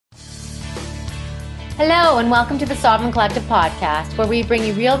Hello, and welcome to the Sovereign Collective podcast, where we bring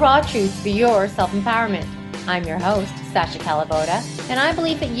you real, raw truths for your self-empowerment. I'm your host, Sasha Calavoda, and I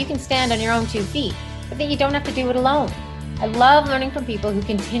believe that you can stand on your own 2 feet, but that you don't have to do it alone. I love learning from people who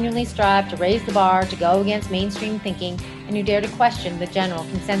continually strive to raise the bar, to go against mainstream thinking, and who dare to question the general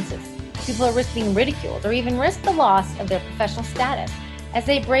consensus. People who risk being ridiculed or even risk the loss of their professional status, as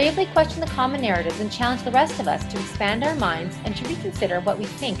they bravely question the common narratives and challenge the rest of us to expand our minds and to reconsider what we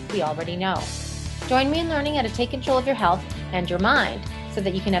think we already know. Join me in learning how to take control of your health and your mind so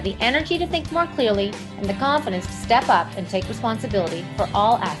that you can have the energy to think more clearly and the confidence to step up and take responsibility for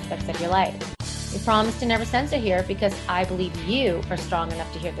all aspects of your life. We promise to never censor here because I believe you are strong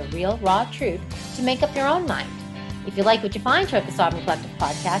enough to hear the real, raw truth to make up your own mind. If you like what you find here at the Sovereign Collective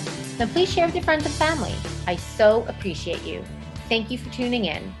podcast, then please share with your friends and family. I so appreciate you. Thank you for tuning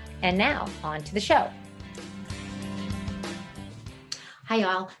in. And now, on to the show. Hi,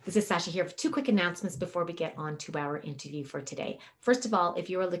 y'all. This is Sasha here for 2 quick announcements before we get on to our interview for today. First of all, if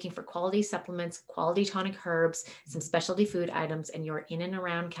you are looking for quality supplements, quality tonic herbs, some specialty food items, and you're in and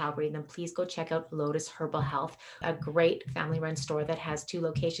around Calgary, then please go check out Lotus Herbal Health, a great family-run store that has 2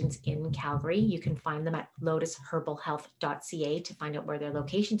 locations in Calgary. You can find them at lotusherbalhealth.ca to find out where their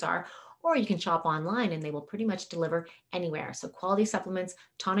locations are, or you can shop online and they will pretty much deliver anywhere. So quality supplements,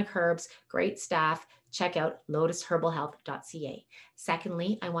 tonic herbs, great staff. Check out lotusherbalhealth.ca.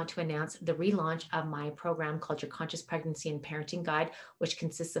 Secondly, I want to announce the relaunch of my program called Your Conscious Pregnancy and Parenting Guide, which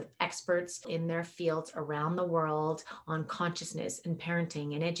consists of experts in their fields around the world on consciousness and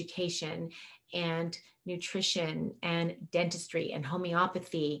parenting and education and nutrition and dentistry and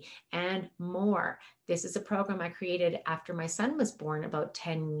homeopathy and more. This is a program I created after my son was born about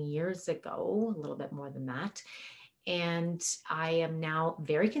 10 years ago, a little bit more than that. And I am now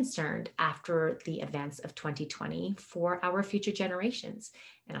very concerned after the events of 2020 for our future generations.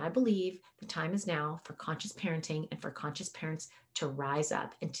 And I believe the time is now for conscious parenting and for conscious parents to rise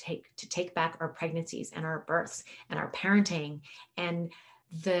up and to take back our pregnancies and our births and our parenting and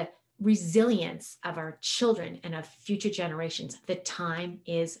the resilience of our children and of future generations. The time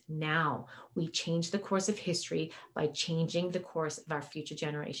is now. We change the course of history by changing the course of our future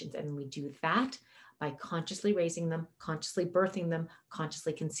generations. And we do that by consciously raising them, consciously birthing them,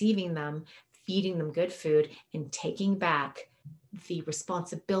 consciously conceiving them, feeding them good food, and taking back the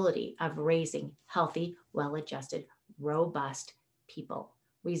responsibility of raising healthy, well-adjusted, robust people.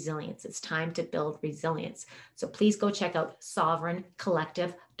 Resilience. It's time to build resilience. So please go check out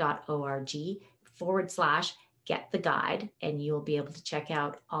sovereigncollective.org/get the guide, and you'll be able to check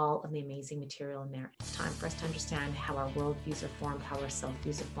out all of the amazing material in there. It's time for us to understand how our worldviews are formed, how our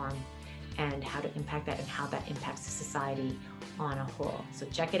self-views are formed, and how to impact that and how that impacts the society on a whole. So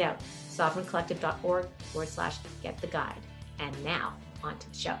check it out, sovereigncollective.org/get the guide. And now on to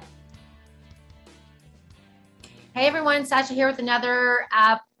the show. Hey everyone, Sasha here with another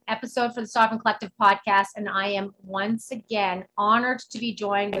episode for the Sovereign Collective podcast. And I am once again honored to be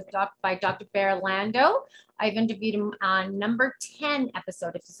joined by Dr. Barre Lando. I've interviewed him on number 10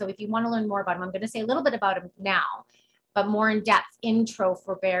 episode. So if you want to learn more about him, I'm going to say a little bit about him now. But more in-depth intro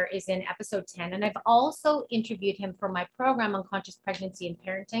for Barre is in episode 10. And I've also interviewed him for my program on conscious pregnancy and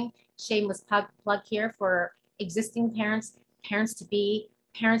parenting. Shameless plug here for existing parents, parents to be,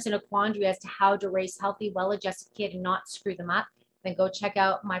 parents in a quandary as to how to raise healthy, well-adjusted kid and not screw them up. Then go check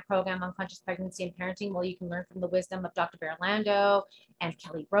out my program on conscious pregnancy and parenting, where you can learn from the wisdom of Dr. Barre Lando and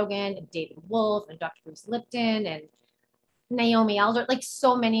Kelly Brogan and David Wolf and Dr. Bruce Lipton and Naomi Elder, like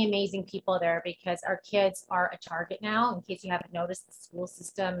so many amazing people there, because our kids are a target now. In case you haven't noticed, the school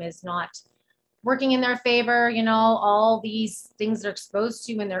system is not working in their favor. You know, all these things they're exposed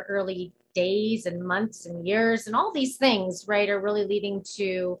to in their early days and months and years and all these things, right, are really leading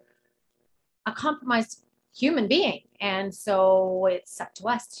to a compromised human being. And so it's up to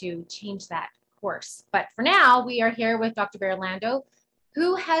us to change that course. But for now, we are here with Dr. Barre Lando,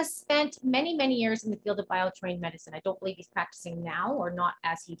 who has spent many, many years in the field of bioterrain medicine. I don't believe he's practicing now, or not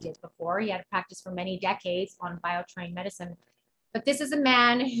as he did before. He had to practice for many decades on bioterrain medicine. But this is a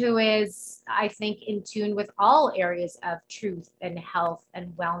man who is, I think, in tune with all areas of truth and health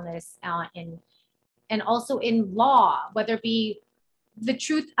and wellness, and also in law, whether it be the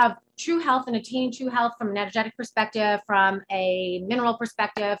truth of true health and attaining true health from an energetic perspective, from a mineral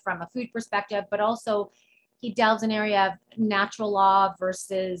perspective, from a food perspective, but also he delves in area of natural law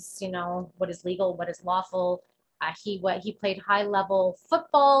versus, you know, what is legal, what is lawful. He played high level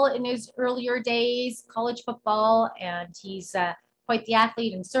football in his earlier days, college football, and he's quite the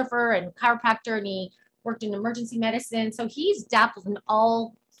athlete and surfer and chiropractor, and he worked in emergency medicine. So he's dabbled in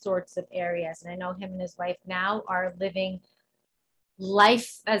all sorts of areas. And I know him and his wife now are living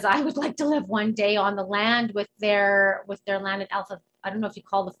life as I would like to live one day on the land with their land at Alpha. I don't know if you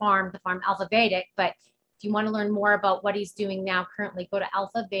call the farm Alphavedic, but if you want to learn more about what he's doing now currently, go to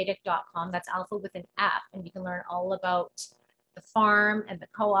alphavedic.com. That's alpha with an F, and you can learn all about the farm and the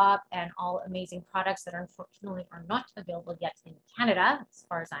co-op and all amazing products that unfortunately are not available yet in Canada, as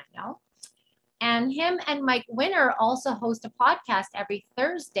far as I know. And him and Mike Winner also host a podcast every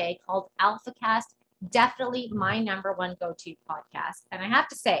Thursday called Alfacast. Definitely my number one go-to podcast. And I have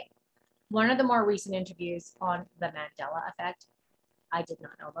to say, one of the more recent interviews on the Mandela effect, I did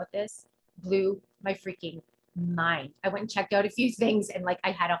not know about this, blew my freaking mind. I went and checked out a few things, and like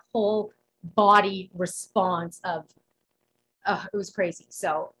I had a whole body response of, it was crazy.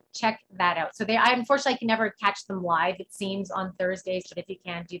 So check that out. So I unfortunately can never catch them live, it seems, on Thursdays, but if you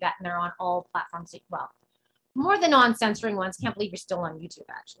can do that, and they're on all platforms, well, more than non-censoring ones. Can't believe you're still on YouTube,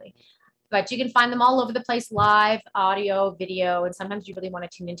 actually. But you can find them all over the place, live, audio, video, and sometimes you really want to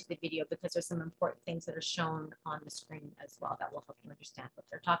tune into the video because there's some important things that are shown on the screen as well that will help you understand what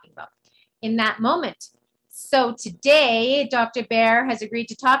they're talking about in that moment. So today, Dr. Bear has agreed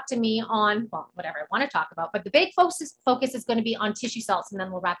to talk to me on, well, whatever I want to talk about, but the big focus is going to be on tissue salts, and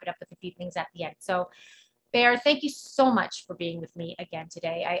then we'll wrap it up with a few things at the end. So Bear, thank you so much for being with me again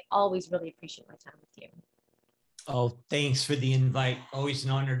today. I always really appreciate my time with you. Oh, thanks for the invite. Always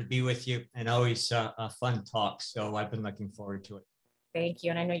an honor to be with you, and always a fun talk. So I've been looking forward to it. Thank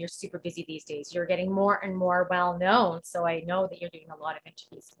you. And I know you're super busy these days. You're getting more and more well known. So I know that you're doing a lot of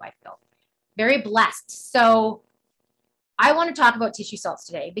interviews. So I feel very blessed. So I want to talk about tissue salts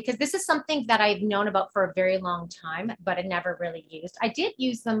today because this is something that I've known about for a very long time, but I never really used. I did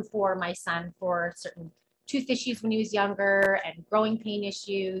use them for my son for certain tooth issues when he was younger and growing pain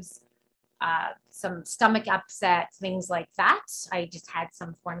issues, some stomach upset, things like that. I just had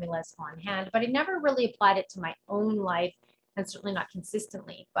some formulas on hand, but I never really applied it to my own life, and certainly not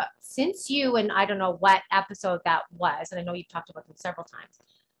consistently. But since you, and I don't know what episode that was, and I know you've talked about them several times,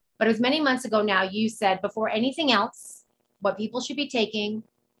 but it was many months ago now, you said before anything else, what people should be taking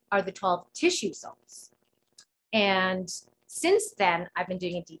are the 12 tissue salts. And since then, I've been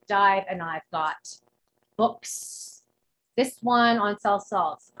doing a deep dive, and I've got books. This one on cell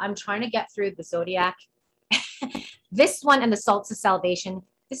salts. I'm trying to get through the Zodiac. This one and the Salts of Salvation.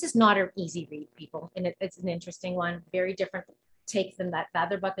 This is not an easy read, people, and it's an interesting one. Very different take than that the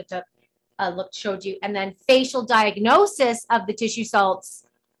other book that showed you. And then Facial Diagnosis of the Tissue Salts.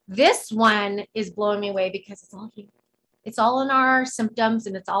 This one is blowing me away because it's all here. It's all in our symptoms,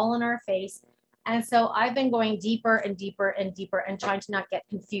 and it's all in our face. And so I've been going deeper and deeper and deeper and trying to not get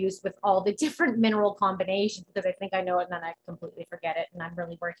confused with all the different mineral combinations, because I think I know it and then I completely forget it. And I'm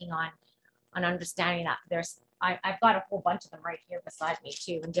really working on understanding that. I've got a whole bunch of them right here beside me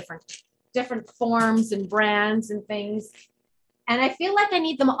too, in different forms and brands and things. And I feel like I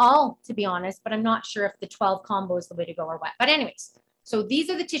need them all, to be honest, but I'm not sure if the 12 combo is the way to go or what. But anyways, so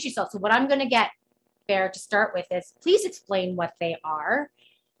these are the tissue salts. So what I'm going to get Bear to start with is please explain what they are,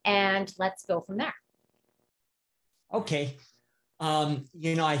 and let's go from there. Okay.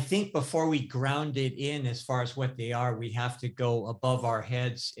 I think before we ground it in as far as what they are, we have to go above our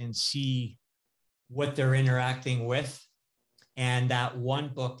heads and see what they're interacting with. And that one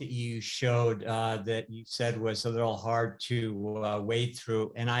book that you showed that you said was a little hard to wade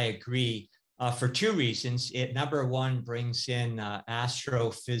through, and I agree for two reasons. Number one, brings in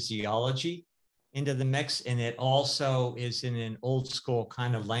astrophysiology into the mix, and it also is in an old school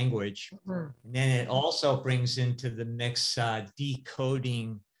kind of language. Mm-hmm. And then it also brings into the mix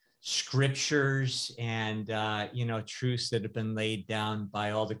decoding scriptures and truths that have been laid down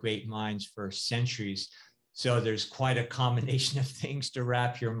by all the great minds for centuries. So there's quite a combination of things to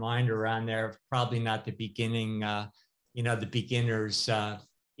wrap your mind around there. Probably not the beginning, the beginner's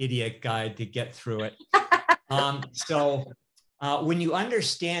idiot guide to get through it. When you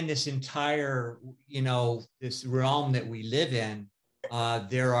understand this entire, this realm that we live in,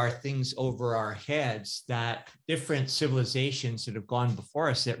 there are things over our heads that different civilizations that have gone before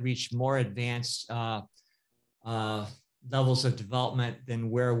us that reached more advanced levels of development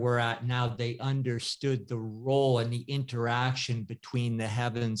than where we're at now. They understood the role and the interaction between the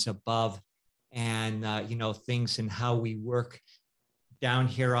heavens above and, things and how we work down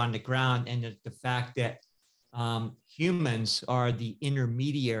here on the ground, and the fact that humans are the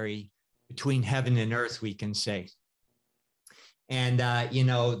intermediary between heaven and earth, we can say. And,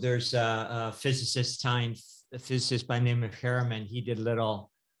 there's a physicist by the name of Harriman. He did a little,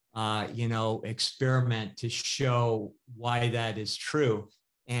 experiment to show why that is true.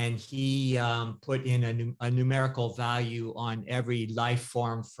 And he put in a numerical value on every life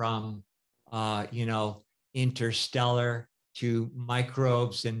form from, interstellar to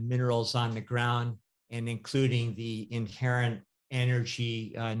microbes and minerals on the ground, and including the inherent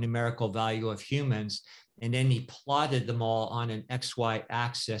energy numerical value of humans. And then he plotted them all on an XY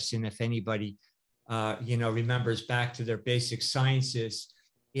axis. And if anybody, remembers back to their basic sciences,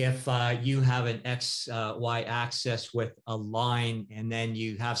 if you have an XY axis with a line, and then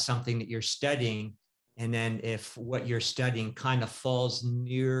you have something that you're studying, and then if what you're studying kind of falls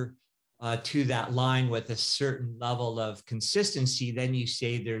near to that line with a certain level of consistency, then you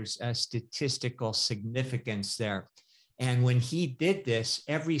say there's a statistical significance there. And when he did this,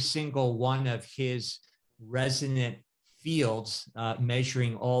 every single one of his resonant fields,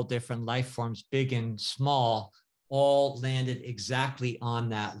 measuring all different life forms, big and small, all landed exactly on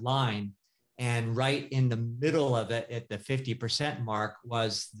that line. And right in the middle of it, at the 50% mark,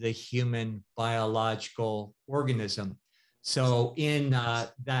 was the human biological organism. So in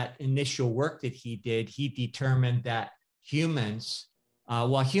that initial work that he did, he determined that humans,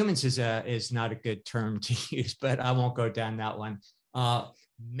 humans is not a good term to use, but I won't go down that one.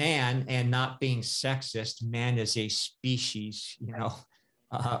 Man, and not being sexist, man is a species,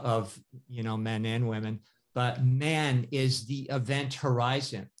 of, men and women, but man is the event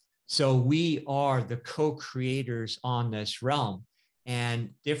horizon. So we are the co-creators on this realm, and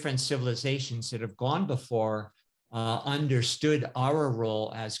different civilizations that have gone before understood our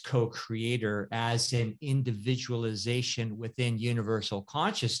role as co-creator as an individualization within universal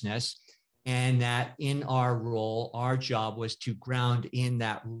consciousness, and that in our role, our job was to ground in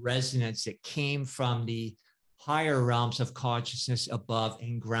that resonance that came from the higher realms of consciousness above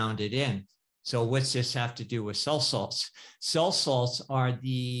and ground it in. So what's this have to do with cell salts? Cell salts are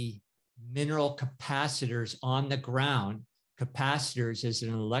the mineral capacitors on the ground. Capacitors is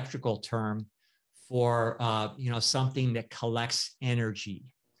an electrical term for something that collects energy.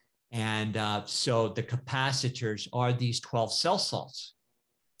 And so the capacitors are these 12 cell salts.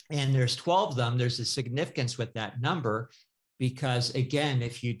 And there's 12 of them. There's a significance with that number because, again,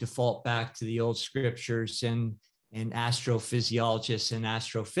 if you default back to the old scriptures and astrophysiologists and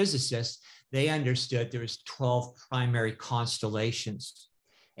astrophysicists, they understood there was 12 primary constellations.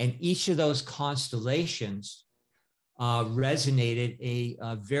 And each of those constellations resonated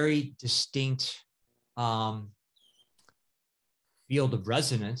a very distinct field of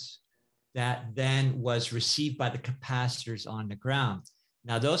resonance that then was received by the capacitors on the ground.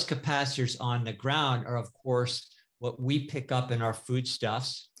 Now, those capacitors on the ground are, of course, what we pick up in our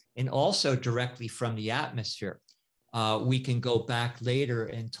foodstuffs and also directly from the atmosphere. We can go back later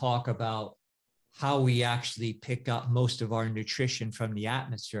and talk about how we actually pick up most of our nutrition from the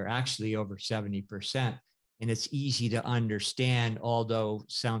atmosphere, actually over 70%. And it's easy to understand, although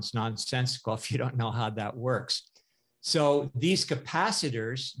sounds nonsensical if you don't know how that works. So these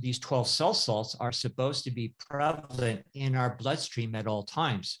capacitors, these 12 cell salts, are supposed to be prevalent in our bloodstream at all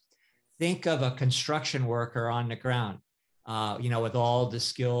times. Think of a construction worker on the ground, with all the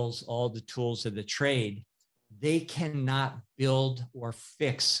skills, all the tools of the trade. They cannot build or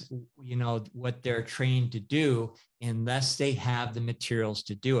fix, what they're trained to do unless they have the materials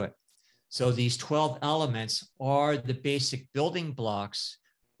to do it. So these 12 elements are the basic building blocks,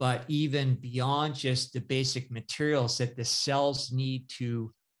 but even beyond just the basic materials that the cells need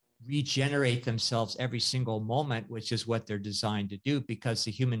to regenerate themselves every single moment, which is what they're designed to do, because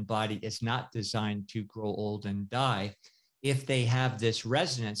the human body is not designed to grow old and die. If they have this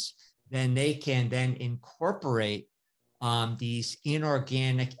resonance, then they can then incorporate these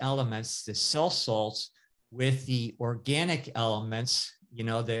inorganic elements, the cell salts, with the organic elements, the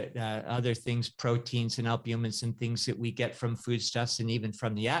other things, proteins and albumins and things that we get from foodstuffs and even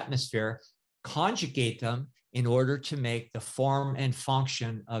from the atmosphere, conjugate them in order to make the form and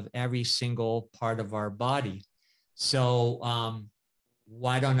function of every single part of our body. So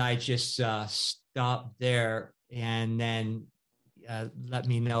why don't I just stop there and then let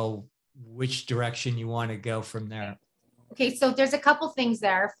me know which direction you want to go from there. Okay, so there's a couple things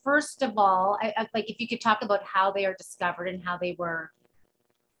there. First of all, like if you could talk about how they are discovered and how they were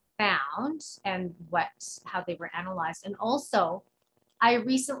found and how they were analyzed. And also, I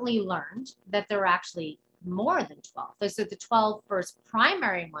recently learned that there are actually more than 12. Those are the 12 first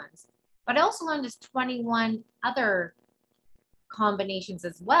primary ones, but I also learned there's 21 other combinations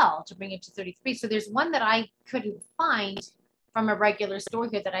as well to bring it to 33. So there's one that I couldn't find from a regular store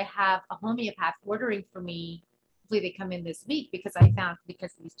here that I have a homeopath ordering for me. Hopefully they come in this week, because I found,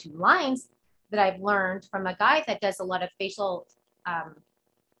 because of these two lines that I've learned from a guy that does a lot of facial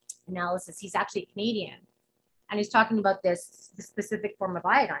analysis. He's actually Canadian, and he's talking about this specific form of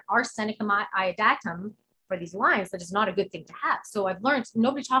iodine, arsenicum iodatum, for these lines. That is not a good thing to have. So I've learned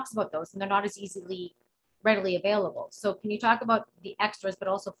nobody talks about those, and they're not as easily readily available. So can you talk about the extras, but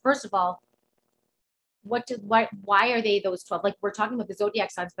also, first of all, why are they those 12? Like, we're talking about the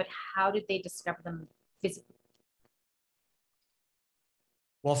zodiac signs, but how did they discover them physically?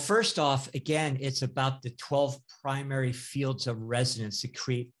 Well, first off, again, it's about the 12 primary fields of resonance that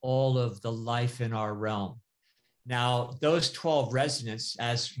create all of the life in our realm. Now, those 12 resonance,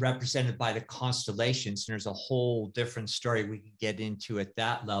 as represented by the constellations, and there's a whole different story we can get into at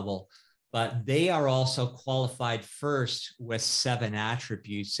that level, but they are also qualified first with 7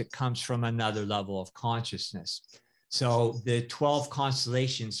 attributes that comes from another level of consciousness. So the 12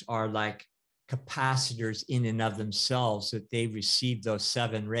 constellations are like capacitors in and of themselves, that they receive those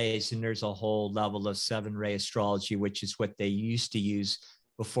 7 rays. And there's a whole level of 7-ray astrology, which is what they used to use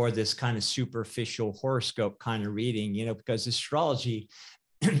before this kind of superficial horoscope kind of reading, because astrology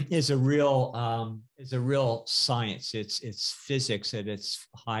is a real science. It's physics at its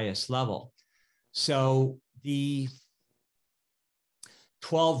highest level. So the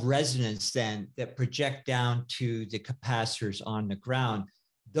 12 resonance then that project down to the capacitors on the ground,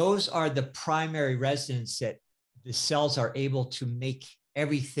 those are the primary resonance that the cells are able to make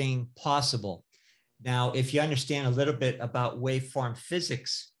everything possible. Now, if you understand a little bit about waveform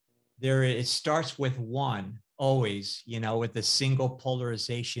physics, it starts with 1 always, with a single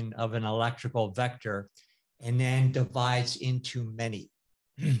polarization of an electrical vector, and then divides into many.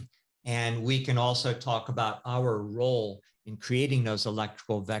 And we can also talk about our role in creating those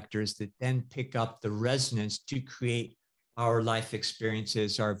electrical vectors that then pick up the resonance to create our life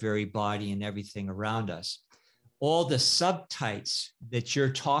experiences, our very body, and everything around us. All the subtypes that you're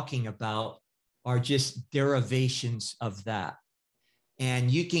talking about are just derivations of that.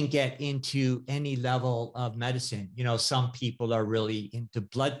 And you can get into any level of medicine. Some people are really into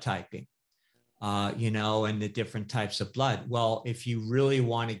blood typing, and the different types of blood. Well, if you really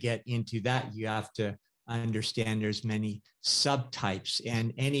want to get into that, you have to understand there's many subtypes,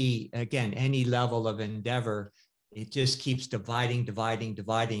 and any level of endeavor, it just keeps dividing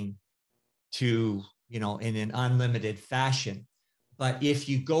to, in an unlimited fashion. But if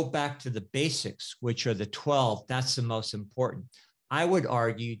you go back to the basics, which are the 12, that's the most important. I would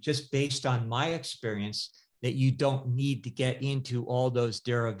argue, just based on my experience, that you don't need to get into all those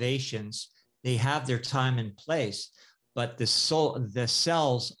derivations. They have their time and place, but the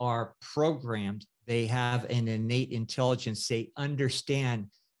cells are programmed. They have an innate intelligence. They understand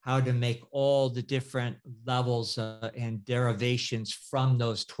how to make all the different levels and derivations from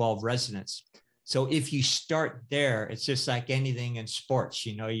those 12 resonance. So if you start there, it's just like anything in sports,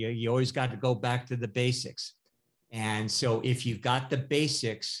 you always got to go back to the basics. And so if you've got the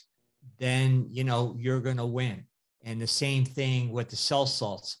basics, then, you're going to win. And the same thing with the cell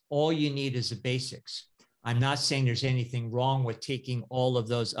salts. All you need is the basics. I'm not saying there's anything wrong with taking all of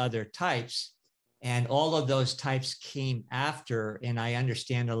those other types. And all of those types came after, and I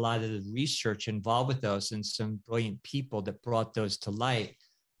understand a lot of the research involved with those and some brilliant people that brought those to light.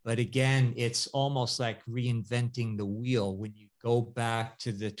 But again, it's almost like reinventing the wheel. When you go back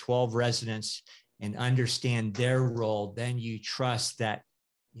to the 12 resonance and understand their role, then you trust that,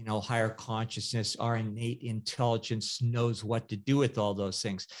 higher consciousness, our innate intelligence knows what to do with all those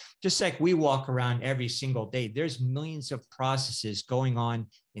things. Just like we walk around every single day, there's millions of processes going on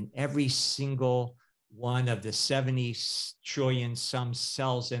in every single one of the 70 trillion some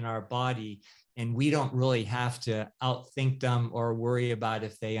cells in our body. And we don't really have to outthink them or worry about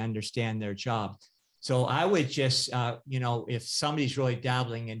if they understand their job. So I would just, if somebody's really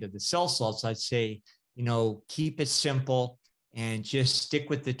dabbling into the cell salts, I'd say, keep it simple and just stick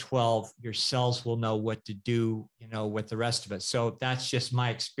with the 12. Your cells will know what to do, with the rest of it. So that's just my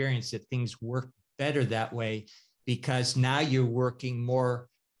experience, that things work better that way, because now you're working more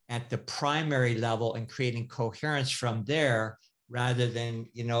at the primary level and creating coherence from there, rather than,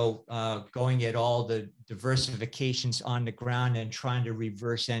 going at all the diversifications on the ground and trying to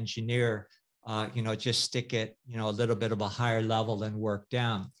reverse engineer, just stick it, a little bit of a higher level and work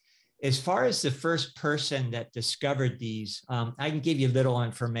down. As far as the first person that discovered these, I can give you little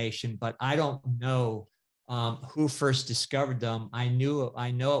information, but I don't know who first discovered them. I know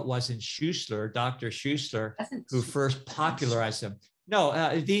it wasn't Schussler, Dr. Schussler, who first popularized them.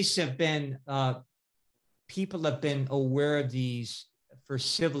 No, these have been, people have been aware of these for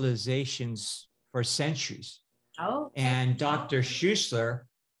civilizations for centuries. Oh. And Dr. Schussler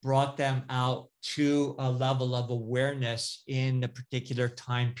brought them out to a level of awareness in the particular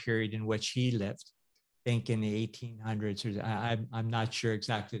time period in which he lived. I think in the 1800s, or I'm not sure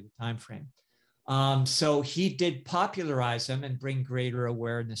exactly the time frame. So he did popularize them and bring greater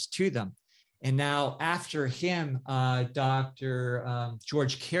awareness to them. And now after him, Dr.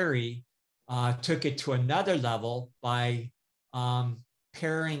 George Carey took it to another level by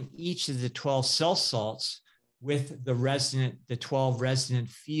pairing each of the 12 cell salts with the 12 resonant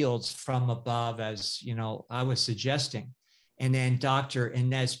fields from above, as you know, I was suggesting. And then Dr.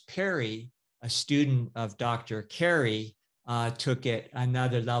 Inez Perry, a student of Dr. Carey, took it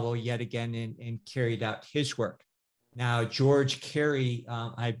another level yet again and carried out his work. Now, George Carey,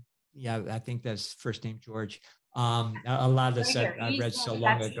 I think that's first name George. A lot of this I read so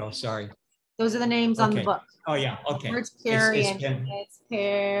long ago. Sorry. Those are the names on the book. Oh yeah. Okay. George Carey and Inez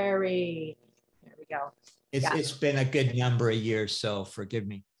Perry. There we go. It's been a good number of years, so forgive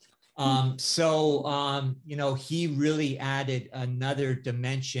me. You know, he really added another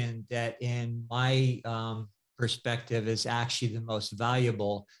dimension that in my perspective is actually the most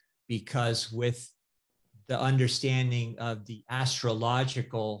valuable, because with the understanding of the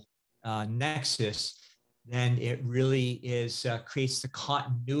astrological nexus, then it really is creates the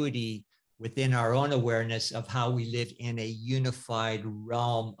continuity within our own awareness of how we live in a unified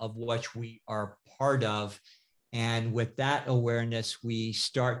realm of which we are part of. And with that awareness, we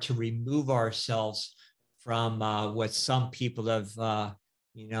start to remove ourselves from what some people have,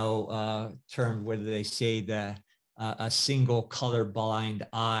 termed, what do they say, a single colorblind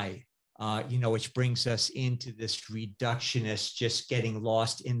eye, which brings us into this reductionist, just getting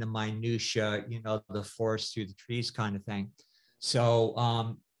lost in the minutia, the forest through the trees kind of thing.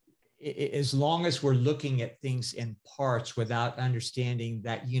 So as long as we're looking at things in parts without understanding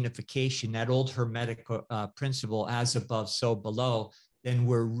that unification, that old Hermetic principle, as above, so below, then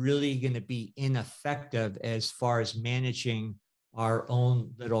we're really going to be ineffective as far as managing our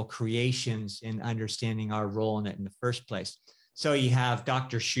own little creations and understanding our role in it in the first place. So you have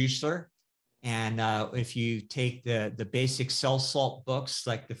Dr. Schussler, and if you take the basic cell salt books,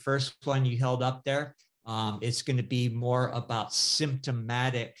 like the first one you held up there, it's going to be more about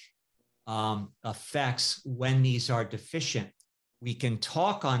symptomatic effects when these are deficient. We can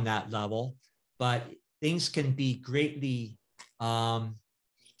talk on that level, but things can be greatly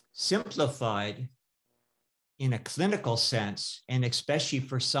simplified in a clinical sense, and especially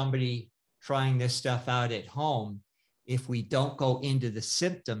for somebody trying this stuff out at home, if we don't go into the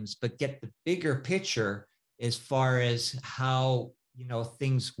symptoms, but get the bigger picture as far as how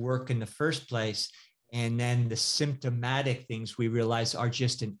things work in the first place. And then the symptomatic things we realize are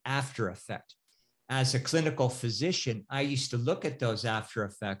just an after effect. As a clinical physician, I used to look at those after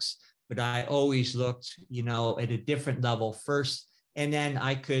effects, but I always looked, at a different level first. And then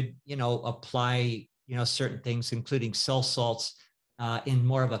I could, apply, certain things, including cell salts, in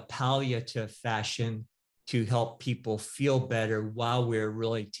more of a palliative fashion to help people feel better while we're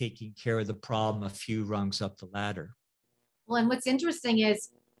really taking care of the problem a few rungs up the ladder. Well, and what's interesting is,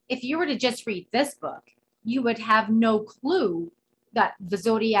 if you were to just read this book, you would have no clue that the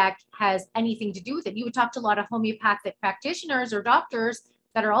zodiac has anything to do with it. You would talk to a lot of homeopathic practitioners or doctors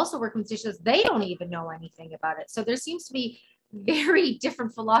that are also working with tissues. They don't even know anything about it. So there seems to be very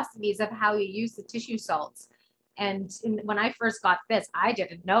different philosophies of how you use the tissue salts. And when I first got this, I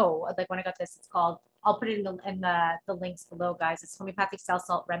didn't know. Like when I got this, it's called, I'll put it in the links below, guys. It's Homeopathic Cell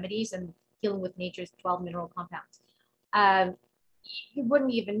Salt Remedies and Healing with Nature's 12 Mineral Compounds. You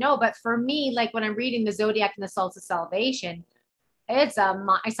wouldn't even know. But for me, like when I'm reading the zodiac and the salts of salvation, it's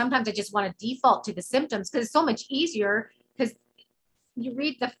sometimes I just want to default to the symptoms, because it's so much easier. Because you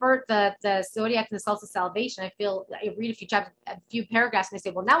read the zodiac and the salts of salvation, I read a few chapters, a few paragraphs, and I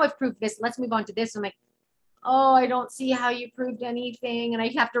say, well, now I've proved this, let's move on to this. I'm like, oh, I don't see how you proved anything, and I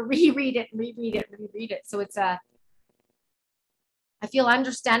have to reread it. So it's I feel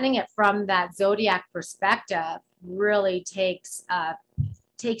understanding it from that zodiac perspective really takes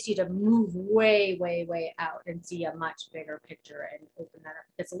you to move way, way, way out and see a much bigger picture and open that up,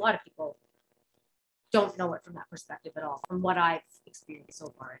 because a lot of people don't know it from that perspective at all, from what I've experienced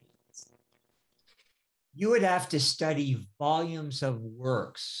so far. You would have to study volumes of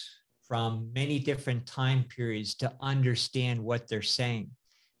works from many different time periods to understand what they're saying.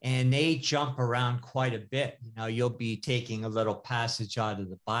 And they jump around quite a bit. You'll be taking a little passage out of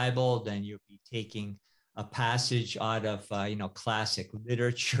the Bible, then you'll be taking a passage out of, classic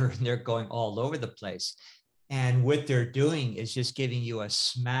literature, and they're going all over the place. And what they're doing is just giving you a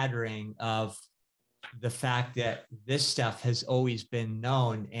smattering of the fact that this stuff has always been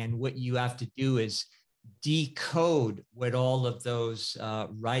known. And what you have to do is decode what all of those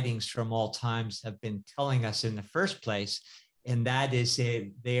writings from all times have been telling us in the first place. And that is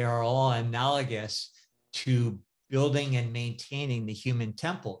they are all analogous to building and maintaining the human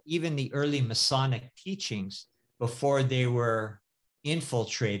temple. Even the early Masonic teachings, before they were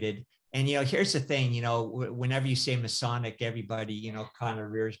infiltrated, And, here's the thing, whenever you say Masonic, everybody, kind of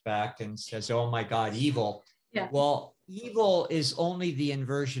rears back and says, oh my God, evil. Yeah. Well, evil is only the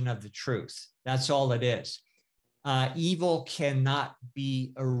inversion of the truth. That's all it is. Evil cannot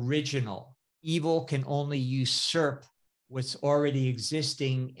be original. Evil can only usurp what's already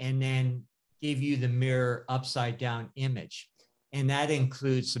existing and then give you the mirror upside down image. And that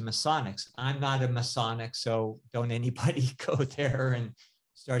includes the Masonics. I'm not a Masonic, so don't anybody go there and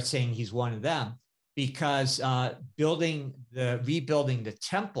start saying he's one of them, because rebuilding the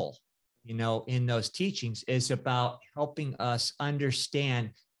temple, in those teachings is about helping us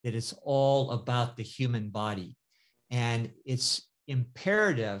understand that it's all about the human body. And it's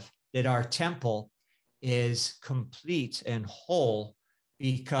imperative that our temple is complete and whole,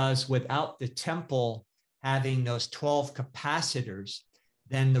 because without the temple having those 12 capacitors,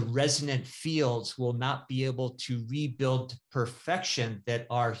 then the resonant fields will not be able to rebuild to perfection that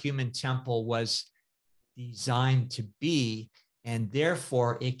our human temple was designed to be. And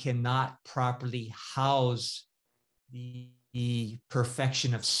therefore, it cannot properly house the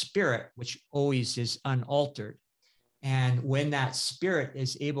perfection of spirit, which always is unaltered. And when that spirit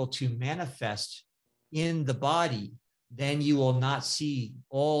is able to manifest in the body, then you will not see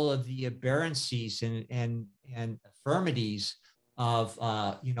all of the aberrancies and infirmities of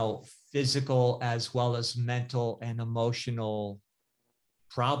physical as well as mental and emotional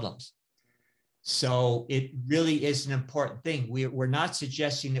problems. So it really is an important thing. We're not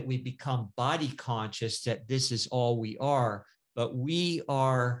suggesting that we become body conscious, that this is all we are, but we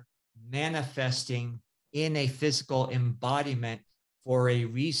are manifesting in a physical embodiment for a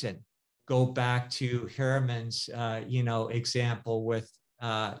reason. Go back to Harriman's, example with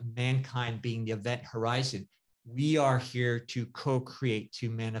mankind being the event horizon. We are here to co-create,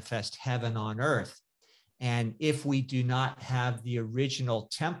 to manifest heaven on earth. And if we do not have the original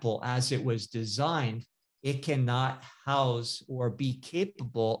temple as it was designed, it cannot house or be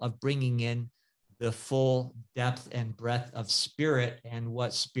capable of bringing in the full depth and breadth of spirit and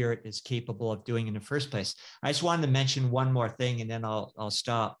what spirit is capable of doing in the first place. I just wanted to mention one more thing, and then I'll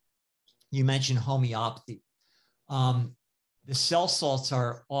stop. You mentioned homeopathy. The cell salts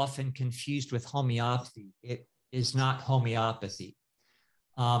are often confused with homeopathy. It is not homeopathy.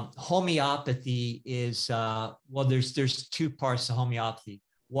 Homeopathy is, there's two parts to homeopathy.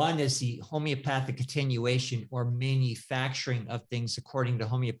 One is the homeopathic attenuation or manufacturing of things according to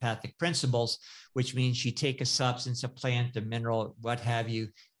homeopathic principles, which means you take a substance, a plant, a mineral, what have you,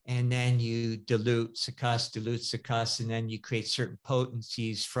 and then you dilute, succuss, and then you create certain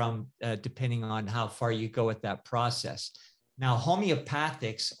potencies from depending on how far you go with that process. Now,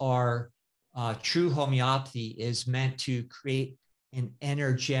 homeopathics are, true homeopathy is meant to create an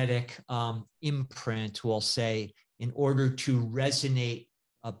energetic imprint, we'll say, in order to resonate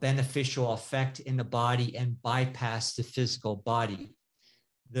a beneficial effect in the body and bypass the physical body.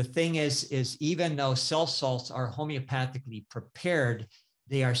 The thing is even though cell salts are homeopathically prepared,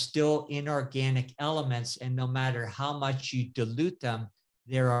 they are still inorganic elements, and no matter how much you dilute them,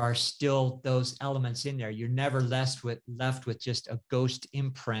 there are still those elements in there. You're never left with just a ghost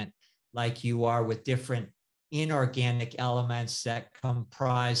imprint like you are with different inorganic elements that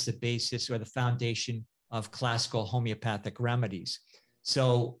comprise the basis or the foundation of classical homeopathic remedies.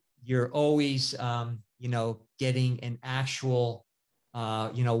 So you're always, getting an actual,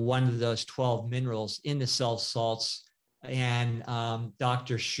 one of those 12 minerals in the cell salts. And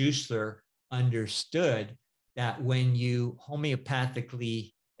Dr. Schussler understood that when you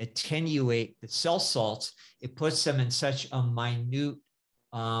homeopathically attenuate the cell salts, it puts them in such a minute,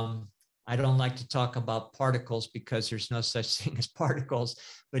 I don't like to talk about particles because there's no such thing as particles,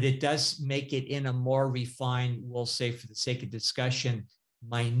 but it does make it in a more refined, we'll say for the sake of discussion,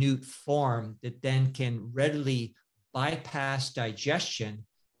 minute form that then can readily bypass digestion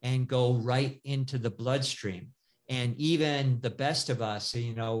and go right into the bloodstream. And even the best of us,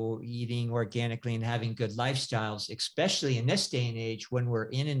 eating organically and having good lifestyles, especially in this day and age when we're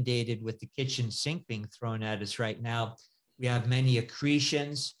inundated with the kitchen sink being thrown at us right now, we have many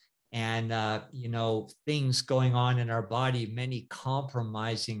accretions and, things going on in our body, many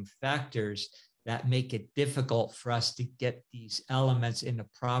compromising factors that make it difficult for us to get these elements in the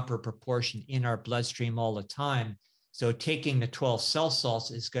proper proportion in our bloodstream all the time. So taking the 12 cell salts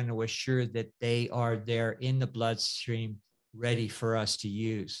is going to assure that they are there in the bloodstream, ready for us to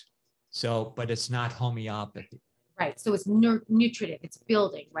use. So, but it's not homeopathy. Right. So it's nutritive, it's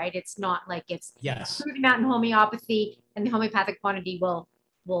building, right? It's not like it's yes. crude amount in homeopathy and the homeopathic quantity will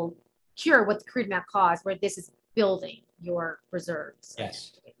cure what the crude amount caused, where this is building your reserves.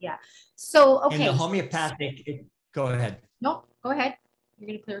 Yes. Yeah. So, okay. And the homeopathic, go ahead. No, go ahead. You're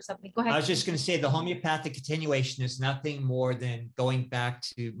going to clear something. Go I ahead. was just going to say the homeopathic attenuation is nothing more than going back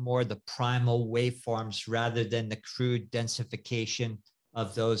to more the primal waveforms rather than the crude densification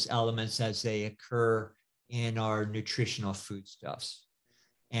of those elements as they occur in our nutritional foodstuffs.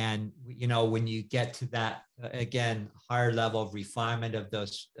 And, you know, when you get to that, again, higher level of refinement of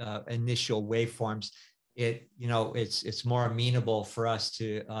those initial waveforms, it's more amenable for us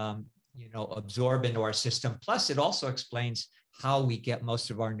to, absorb into our system. Plus, it also explains how we get most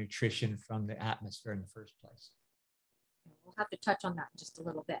of our nutrition from the atmosphere in the first place. We'll have to touch on that in just a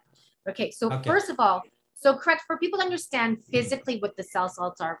little bit. Okay, so Okay. first of all, so correct, for people to understand physically what the cell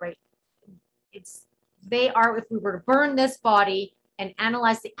salts are, right? They are, if we were to burn this body and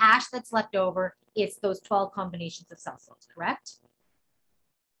analyze the ash that's left over, it's those 12 combinations of cell salts, correct?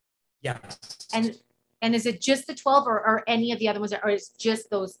 Yeah. And is it just the 12 or any of the other ones, or is it just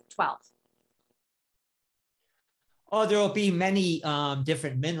those 12? Oh, there will be many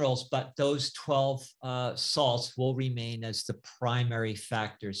different minerals, but those 12 salts will remain as the primary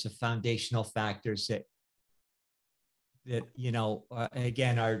factors, the foundational factors that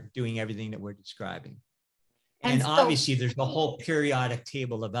again, are doing everything that we're describing. And so, obviously, there's a whole periodic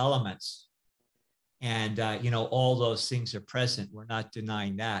table of elements. And, all those things are present. We're not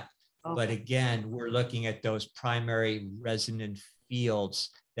denying that. Okay. But again, we're looking at those primary resonant fields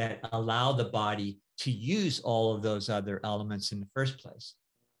that allow the body to use all of those other elements in the first place.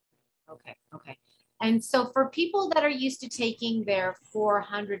 Okay. And so for people that are used to taking their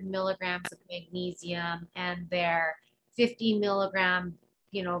 400 milligrams of magnesium and their 50 milligram,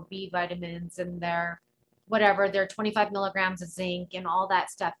 B vitamins and their 25 milligrams of zinc and all that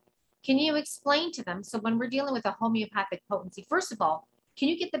stuff, can you explain to them? So when we're dealing with a homeopathic potency, first of all, can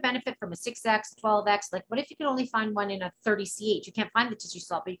you get the benefit from a 6X, 12X? Like, what if you could only find one in a 30CH? You can't find the tissue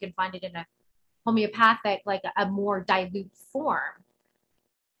salt, but you can find it in a homeopathic, like a more dilute form.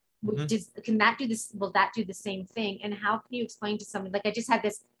 Mm-hmm. Can that do this? Will that do the same thing? And how can you explain to someone? Like, I just had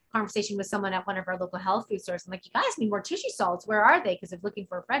this conversation with someone at one of our local health food stores. I'm like, you guys need more tissue salts. Where are they? Because I'm looking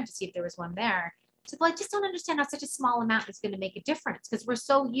for a friend to see if there was one there. So, well, I just don't understand how such a small amount is going to make a difference, because we're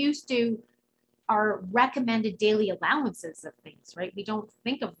so used to our recommended daily allowances of things, right? We don't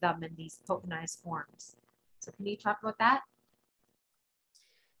think of them in these potentized forms. So can you talk about that?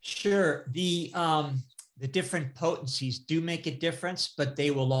 Sure. The different potencies do make a difference, but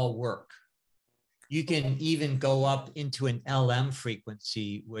they will all work. You can even go up into an LM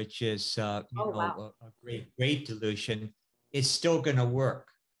frequency, which is a great dilution. It's still going to work.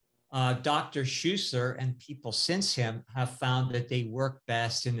 Dr. Schussler and people since him have found that they work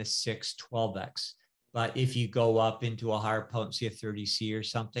best in the 6-12X. But if you go up into a higher potency of 30C or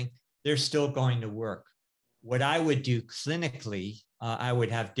something, they're still going to work. What I would do clinically, I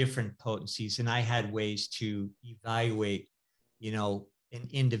would have different potencies, and I had ways to evaluate, an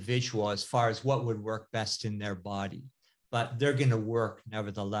individual as far as what would work best in their body, but they're going to work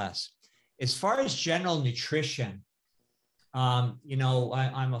nevertheless. As far as general nutrition, I'm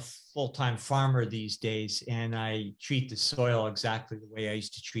a full-time farmer these days, and I treat the soil exactly the way I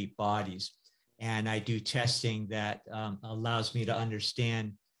used to treat bodies. And I do testing that allows me to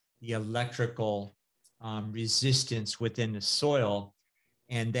understand the electrical resistance within the soil,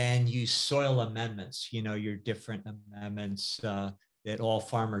 and then use soil amendments, your different amendments that all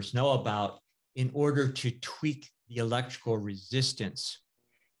farmers know about, in order to tweak the electrical resistance.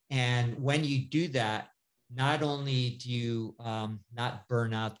 And when you do that, not only do you not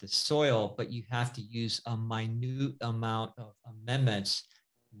burn out the soil, but you have to use a minute amount of amendments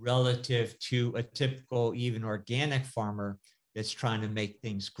relative to a typical, even organic farmer that's trying to make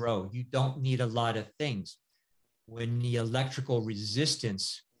things grow. You don't need a lot of things. When the electrical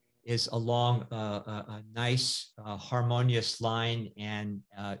resistance is along a nice, harmonious line, and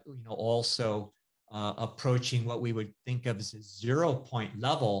also approaching what we would think of as a 0 point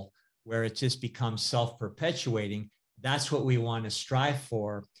level, where it just becomes self-perpetuating, that's what we want to strive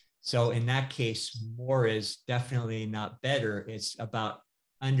for. So in that case, more is definitely not better. It's about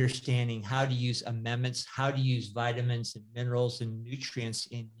understanding how to use amendments, how to use vitamins and minerals and nutrients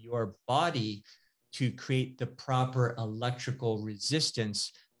in your body to create the proper electrical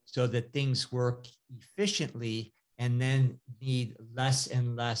resistance so that things work efficiently, and then need less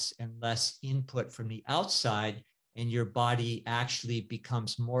and less and less input from the outside, and your body actually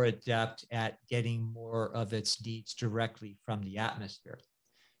becomes more adept at getting more of its needs directly from the atmosphere.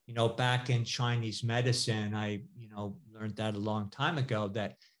 Back in Chinese medicine, I, learned that a long time ago,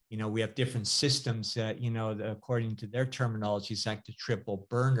 that, we have different systems that, according to their terminology, is like the triple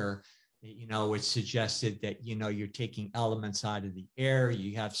burner. which suggested that, you're taking elements out of the air,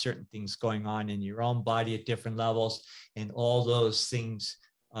 you have certain things going on in your own body at different levels, and all those things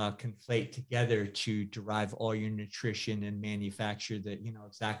conflate together to derive all your nutrition and manufacture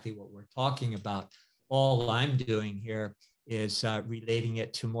exactly what we're talking about. All I'm doing here is relating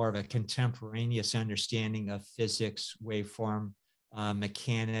it to more of a contemporaneous understanding of physics, waveform,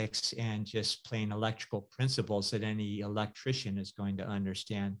 mechanics, and just plain electrical principles that any electrician is going to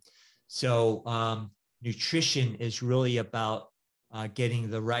understand. So nutrition is really about getting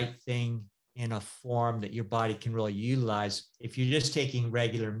the right thing in a form that your body can really utilize. If you're just taking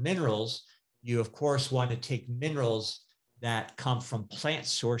regular minerals, you of course want to take minerals that come from plant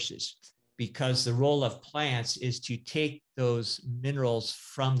sources, because the role of plants is to take those minerals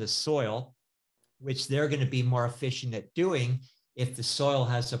from the soil, which they're going to be more efficient at doing if the soil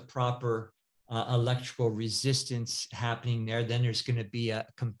has a proper electrical resistance happening there. Then there's going to be a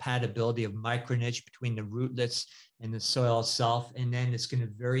compatibility of micronage between the rootlets and the soil itself. And then it's going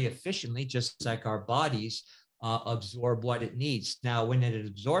to very efficiently, just like our bodies, absorb what it needs. Now, when it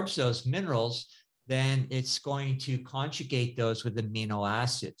absorbs those minerals, then it's going to conjugate those with amino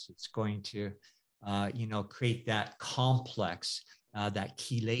acids. It's going to, create that complex, that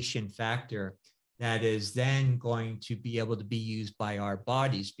chelation factor that is then going to be able to be used by our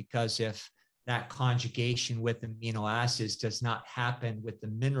bodies. Because if that conjugation with amino acids does not happen with the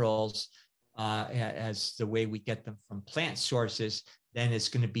minerals as the way we get them from plant sources, then it's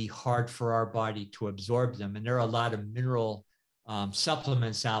going to be hard for our body to absorb them. And there are a lot of mineral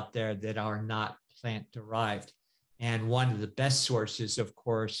supplements out there that are not plant derived. And one of the best sources, of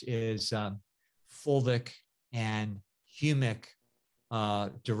course, is fulvic and humic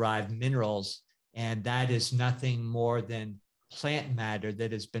derived minerals. And that is nothing more than plant matter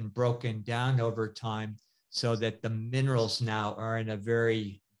that has been broken down over time so that the minerals now are in a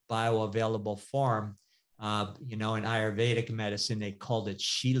very bioavailable form. In Ayurvedic medicine, they called it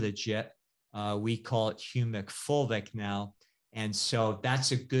shilajit. We call it humic fulvic now. And so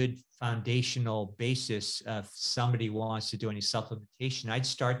that's a good foundational basis if somebody wants to do any supplementation. I'd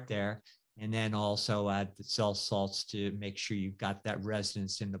start there, and then also add the cell salts to make sure you've got that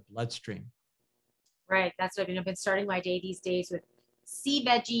resonance in the bloodstream. Right. That's what I've been starting my day these days with sea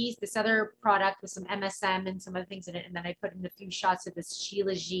veggies, this other product with some MSM and some other things in it. And then I put in a few shots of this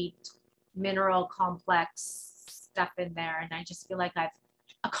shilajit mineral complex stuff in there. And I just feel like I've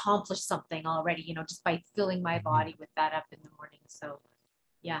accomplished something already, just by filling my body with that up in the morning. So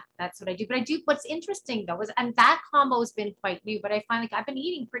yeah, that's what I do. But what's interesting though and that combo has been quite new, but I find like I've been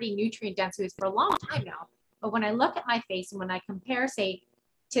eating pretty nutrient dense foods for a long time now. But when I look at my face and when I compare, say,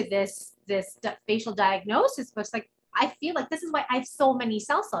 to this facial diagnosis books, like I feel like this is why I have so many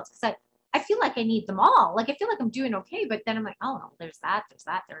cell salts, because I feel like I need them all. Like I feel like I'm doing okay, but then I'm like, oh no, there's that.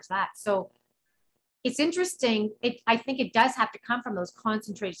 So it's interesting. I think it does have to come from those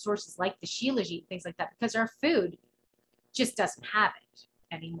concentrated sources like the shilajit, things like that, because our food just doesn't have it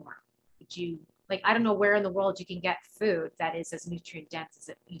anymore. I don't know where in the world you can get food that is as nutrient dense as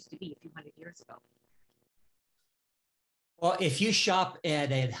it used to be a few hundred years ago. Well, if you shop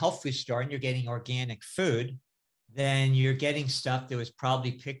at a health food store and you're getting organic food, then you're getting stuff that was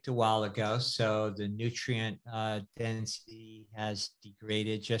probably picked a while ago. So the nutrient density has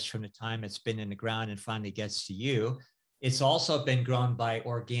degraded just from the time it's been in the ground and finally gets to you. It's also been grown by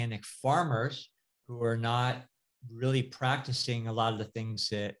organic farmers who are not really practicing a lot of the things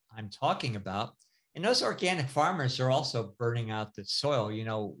that I'm talking about. And those organic farmers are also burning out the soil.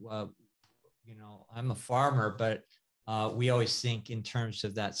 I'm a farmer, but we always think in terms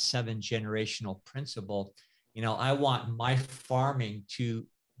of that 7-generational principle. I want my farming to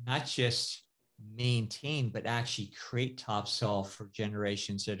not just maintain, but actually create topsoil for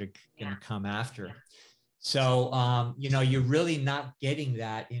generations that are going to come after. Yeah. So, you're really not getting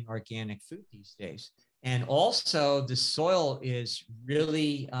that in organic food these days. And also the soil is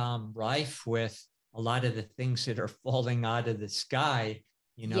really rife with a lot of the things that are falling out of the sky,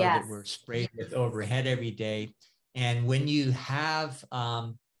 that we're sprayed with overhead every day. And when you have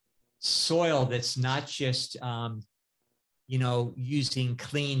soil that's not just, using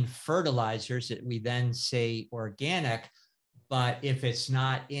clean fertilizers that we then say organic, but if it's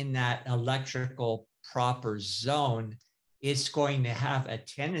not in that electrical proper zone, it's going to have a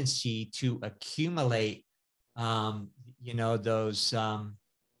tendency to accumulate,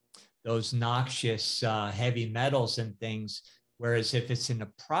 those noxious heavy metals and things. Whereas if it's in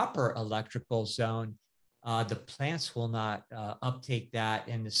a proper electrical zone, the plants will not uptake that,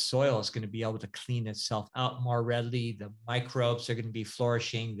 and the soil is going to be able to clean itself out more readily. The microbes are going to be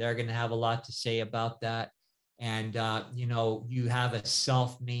flourishing. They're going to have a lot to say about that. And, you have a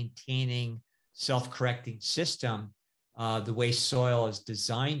self-maintaining, self-correcting system, the way soil is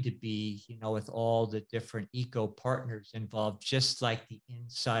designed to be, with all the different eco partners involved, just like the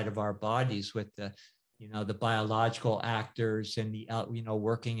inside of our bodies with the biological actors and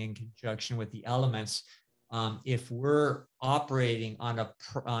working in conjunction with the elements. If we're operating on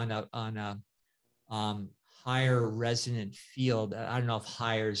a higher resonant field, I don't know if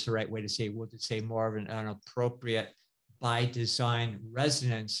higher is the right way to say, we'll just say more of an appropriate by design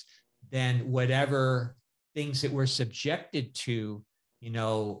resonance, then whatever things that we're subjected to,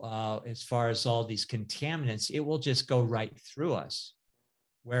 as far as all these contaminants, it will just go right through us.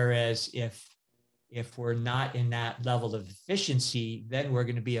 Whereas if we're not in that level of efficiency, then we're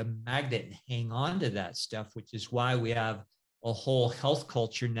going to be a magnet and hang on to that stuff, which is why we have a whole health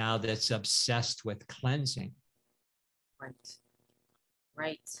culture now that's obsessed with cleansing. Right.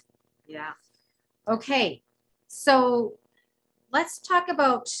 Right. Yeah. Okay. So let's talk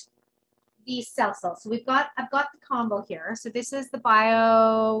about the cell cells. So I've got the combo here. So this is the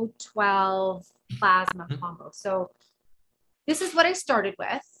Bio 12 plasma combo. So this is what I started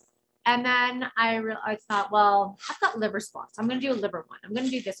with. And then I thought, well, I've got liver spots. I'm going to do a liver one. I'm going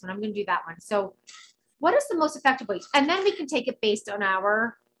to do this one. I'm going to do that one. So what is the most effective way? And then we can take it based on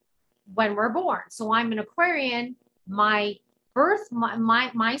when we're born. So I'm an Aquarian. My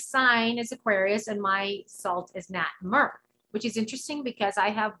my sign is Aquarius and my salt is Nat Mur, which is interesting because I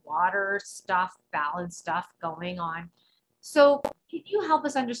have water stuff, balance stuff going on. So can you help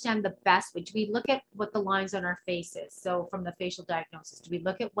us understand the best way? Do we look at what the lines on our face is? So from the facial diagnosis, do we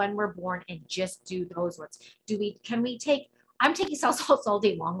look at when we're born and just do those ones? I'm taking cell salts all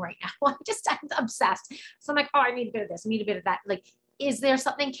day long right now. I'm obsessed. So I'm like, oh, I need a bit of this, I need a bit of that. Like, is there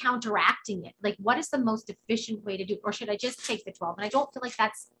something counteracting it? Like, what is the most efficient way to do it? Or should I just take the 12? And I don't feel like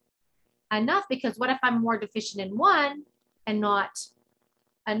that's enough, because what if I'm more deficient in one and not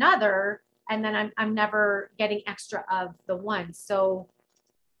another? And then I'm never getting extra of the one. So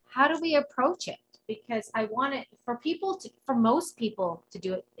how do we approach it? Because I want it for most people to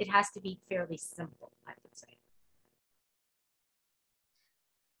do it. It has to be fairly simple, I would say.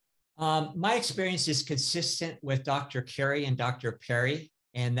 My experience is consistent with Dr. Carey and Dr. Perry,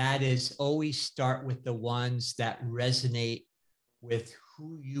 and that is always start with the ones that resonate with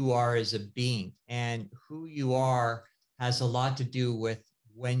who you are as a being. And who you are has a lot to do with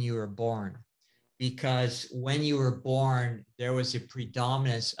when you were born. Because when you were born, there was a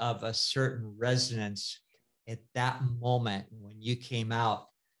predominance of a certain resonance at that moment when you came out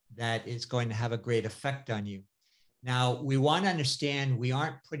that is going to have a great effect on you. Now, we want to understand we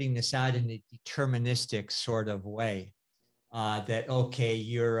aren't putting this out in a deterministic sort of way, that, okay,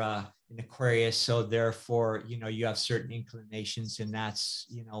 you're an Aquarius, so therefore, you have certain inclinations and that's,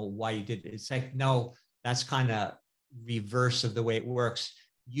 why you did it. It's like, no, that's kind of reverse of the way it works.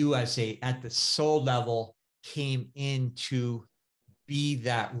 You at the soul level came in to be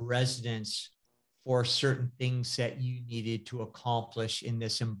that resonance for certain things that you needed to accomplish in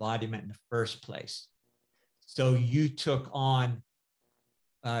this embodiment in the first place. So you took on,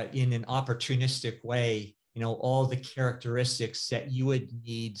 in an opportunistic way, all the characteristics that you would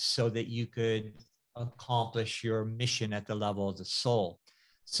need so that you could accomplish your mission at the level of the soul.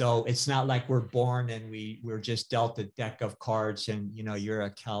 So it's not like we're born and we're just dealt a deck of cards and, you're a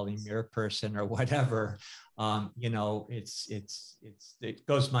Calimere person or whatever. It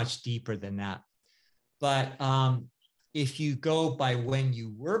goes much deeper than that. But if you go by when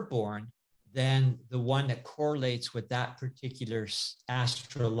you were born, then the one that correlates with that particular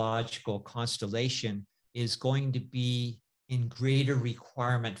astrological constellation is going to be in greater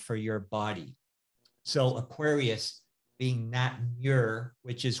requirement for your body. So Aquarius being Nat Mur,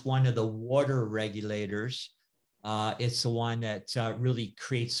 which is one of the water regulators, it's the one that really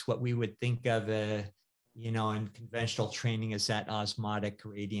creates what we would think of, in conventional training as that osmotic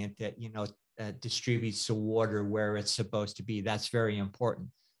gradient that, distributes the water where it's supposed to be. That's very important.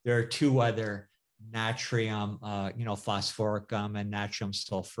 There are two other natrium, phosphoricum and natrium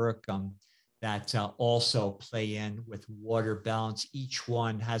sulfuricum that also play in with water balance. Each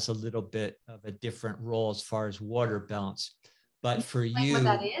one has a little bit of a different role as far as water balance. But for you, what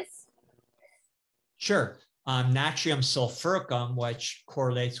that is? Sure. Natrium sulfuricum, which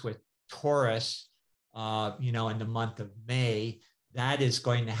correlates with Taurus, in the month of May, that is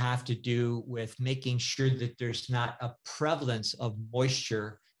going to have to do with making sure that there's not a prevalence of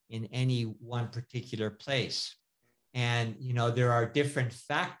moisture in any one particular place. And, there are different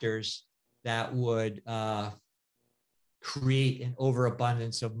factors that would create an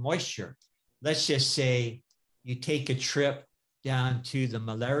overabundance of moisture. Let's just say you take a trip down to the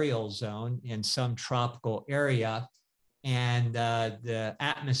malarial zone in some tropical area, and the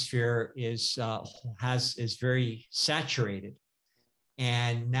atmosphere is very saturated.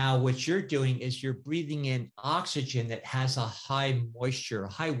 And now what you're doing is you're breathing in oxygen that has a high moisture,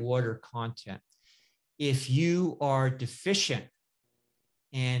 high water content. If you are deficient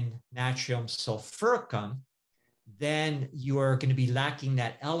in natrium sulfuricum, then you are going to be lacking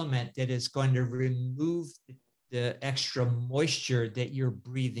that element that is going to remove the extra moisture that you're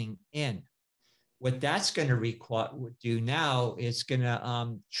breathing in. What that's going to do now is going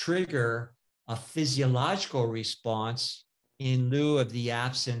to trigger a physiological response in lieu of the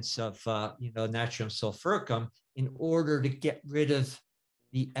absence of natrium sulfuricum in order to get rid of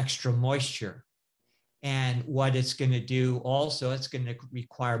the extra moisture. And what it's going to do also, it's going to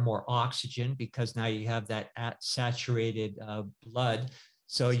require more oxygen because now you have that saturated blood.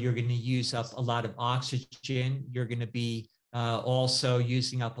 So you're going to use up a lot of oxygen. You're going to be also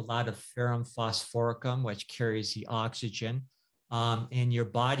using up a lot of ferrum phosphoricum, which carries the oxygen in your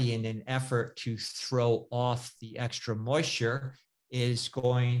body, in an effort to throw off the extra moisture, is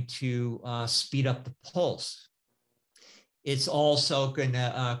going to speed up the pulse. It's also going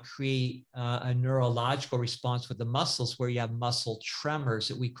to create a neurological response with the muscles where you have muscle tremors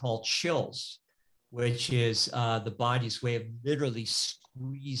that we call chills, which is the body's way of literally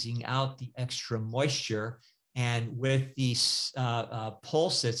squeezing out the extra moisture. And with the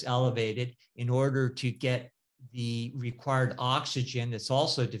pulse that's elevated, in order to get the required oxygen that's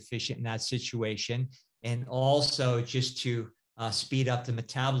also deficient in that situation, and also just to speed up the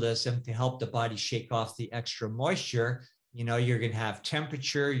metabolism to help the body shake off the extra moisture, you're going to have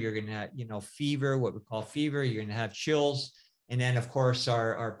temperature, you're going to have, fever, what we call fever, you're going to have chills. And then, of course,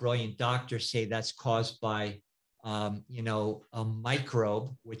 our brilliant doctors say that's caused by, a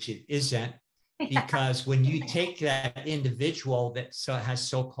microbe, which it isn't. Because when you take that individual that has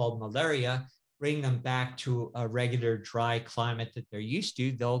so-called malaria, bring them back to a regular dry climate that they're used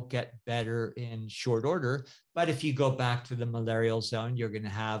to, they'll get better in short order. But if you go back to the malarial zone, you're going to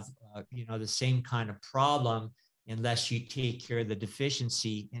have, the same kind of problem unless you take care of the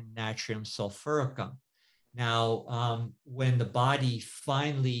deficiency in natrium sulfuricum. Now, when the body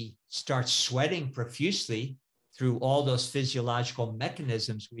finally starts sweating profusely through all those physiological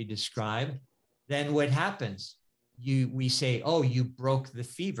mechanisms we described, then what happens? We say, oh, you broke the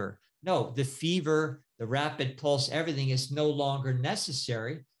fever. No, the fever, the rapid pulse, everything is no longer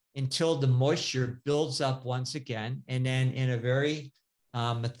necessary until the moisture builds up once again. And then in a very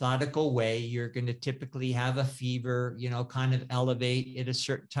methodical way, you're going to typically have a fever, kind of elevate at a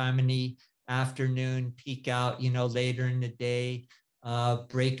certain time in the afternoon, peak out, later in the day,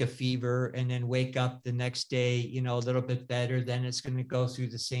 break a fever, and then wake up the next day, a little bit better. Then it's going to go through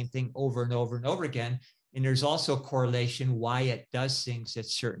the same thing over and over and over again. And there's also a correlation why it does things at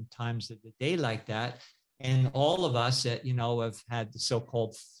certain times of the day like that. And all of us that, have had the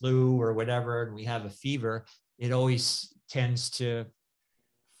so-called flu or whatever, and we have a fever, it always tends to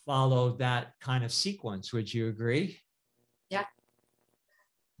follow that kind of sequence. Would you agree? Yeah.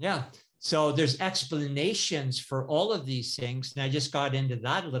 Yeah. So there's explanations for all of these things. And I just got into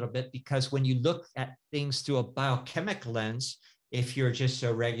that a little bit because when you look at things through a biochemical lens, if you're just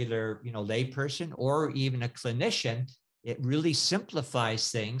a regular, layperson or even a clinician, it really simplifies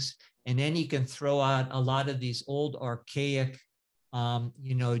things. And then you can throw out a lot of these old archaic,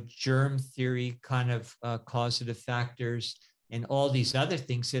 germ theory kind of causative factors and all these other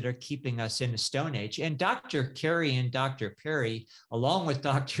things that are keeping us in a stone age. And Dr. Carey and Dr. Perry, along with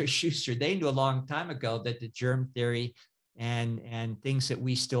Dr. Schuster, they knew a long time ago that the germ theory and things that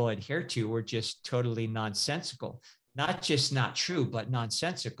we still adhere to were just totally nonsensical. Not just not true, but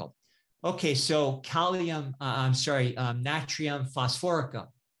nonsensical. Okay, so natrium phosphoricum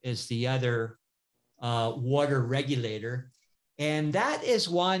is the other water regulator. And that is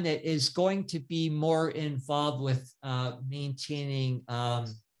one that is going to be more involved with maintaining an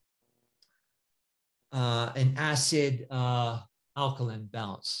acid alkaline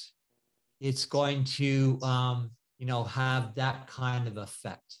balance. It's going to, have that kind of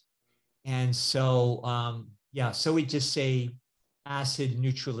effect. And so, so we just say acid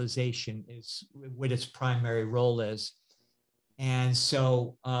neutralization is what its primary role is. And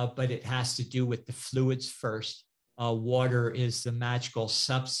so, but it has to do with the fluids first. Water is the magical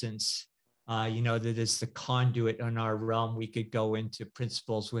substance, that is the conduit in our realm. We could go into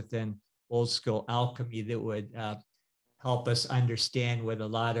principles within old school alchemy that would help us understand what a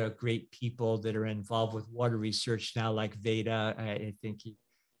lot of great people that are involved with water research now, like Veda, I think.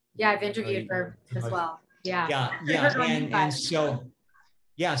 I've interviewed her as well. Yeah. And so,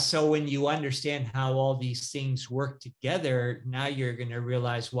 Yeah, so when you understand how all these things work together, now you're going to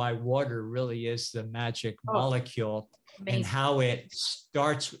realize why water really is the magic molecule, and how it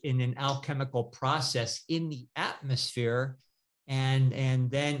starts in an alchemical process in the atmosphere, and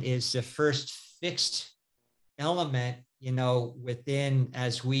then is the first fixed element, within,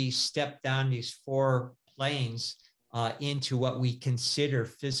 as we step down these four planes into what we consider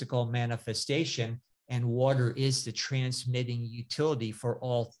physical manifestation. And water is the transmitting utility for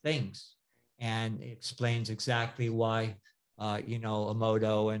all things. And it explains exactly why,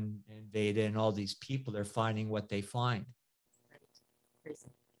 Emoto and Veda and all these people are finding what they find. Crazy,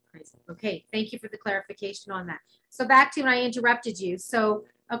 crazy. Okay, thank you for the clarification on that. So back to when I interrupted you. So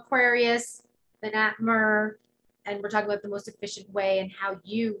Aquarius, the Nat Mur, and we're talking about the most efficient way and how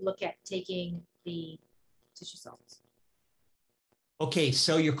you look at taking the tissue salts. Okay,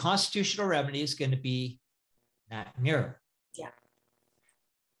 so your constitutional remedy is going to be Nat Mur. Yeah.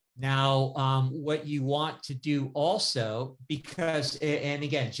 Now, what you want to do also, because, and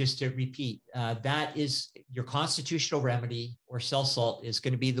again, just to repeat, that is your constitutional remedy or cell salt is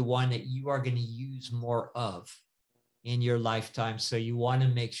going to be the one that you are going to use more of in your lifetime. So you want to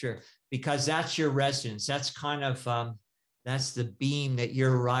make sure, because that's your residence. That's kind of, that's the beam that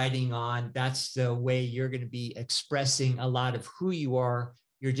you're riding on. That's the way you're going to be expressing a lot of who you are.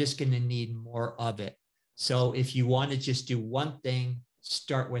 You're just going to need more of it. So if you want to just do one thing,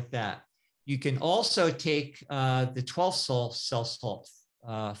 start with that. You can also take the 12 cell salt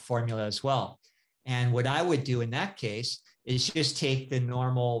formula as well. And what I would do in that case is just take the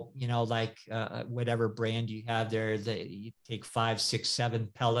normal, like whatever brand you have there, you take 5, 6, 7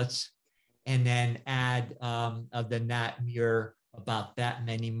 pellets, and then add of the Nat Mur about that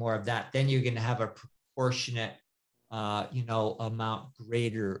many more of that. Then you're going to have a proportionate, amount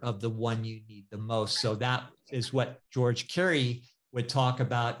greater of the one you need the most. So that is what George Carey would talk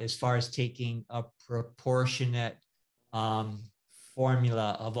about as far as taking a proportionate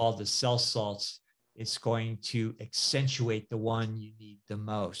formula of all the cell salts. It's going to accentuate the one you need the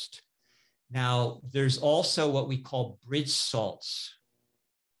most. Now, there's also what we call bridge salts.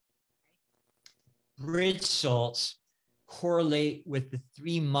 Bridge salts correlate with the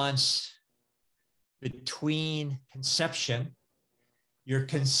 3 months between conception. You're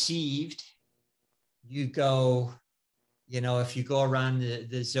conceived, you go, if you go around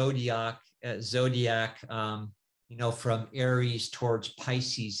the zodiac, from Aries towards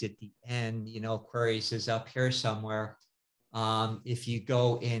Pisces at the end, Aquarius is up here somewhere. If you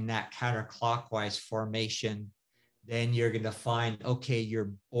go in that counterclockwise formation, then you're going to find, okay,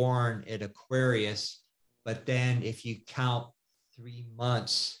 you're born at Aquarius, but then if you count 3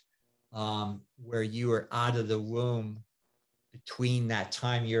 months where you were out of the womb between that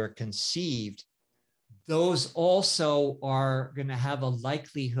time you're conceived, those also are going to have a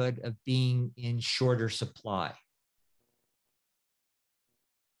likelihood of being in shorter supply.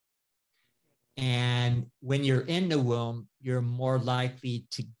 And when you're in the womb, you're more likely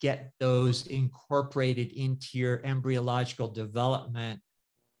to get those incorporated into your embryological development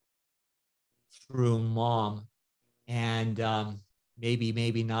through mom. And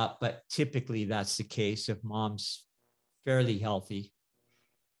maybe not, but typically that's the case if mom's fairly healthy.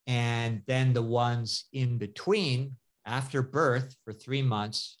 And then the ones in between, after birth for 3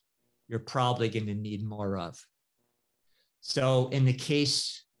 months, you're probably going to need more of. So in the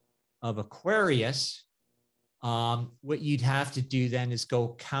case of Aquarius, what you'd have to do then is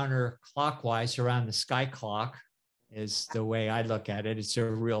go counterclockwise around the sky clock, is the way I look at it. It's a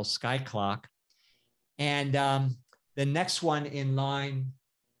real sky clock. And the next one in line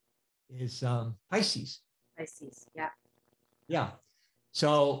is Pisces. Pisces, yeah. Yeah.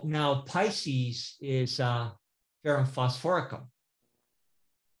 So now Pisces is ferrum phosphoricum.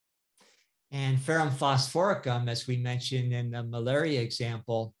 And ferrum phosphoricum, as we mentioned in the malaria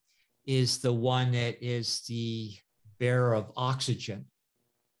example, is the one that is the bearer of oxygen,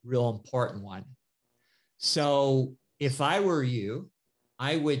 real important one. So if I were you,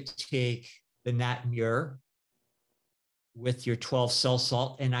 I would take the Nat Mur with your 12 cell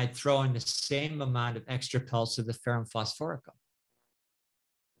salt, and I'd throw in the same amount of extra pellets of the ferrum phosphoricum.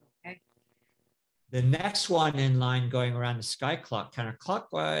 Okay. The next one in line going around the sky clock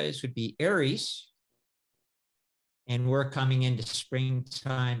counterclockwise would be Aries. And we're coming into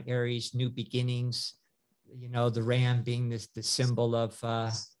springtime, Aries, new beginnings, the ram being the symbol of,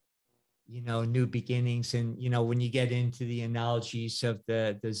 new beginnings. And, when you get into the analogies of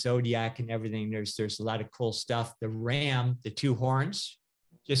the zodiac and everything, there's a lot of cool stuff. The ram, the 2 horns,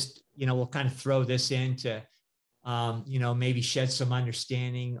 just, we'll kind of throw this in to maybe shed some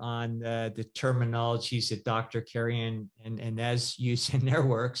understanding on the terminologies that Dr. Carey and Inez use in their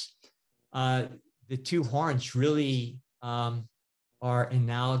works. The two horns really are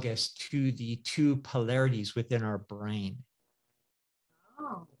analogous to the two polarities within our brain.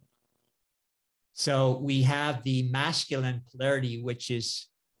 Oh. So we have the masculine polarity, which is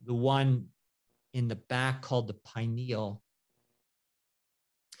the one in the back called the pineal.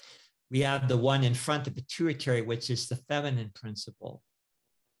 We have the one in front, the pituitary, which is the feminine principle.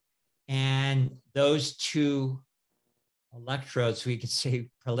 And those two electrodes, we could say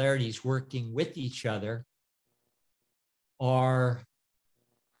polarities working with each other, are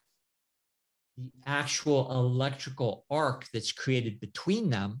the actual electrical arc that's created between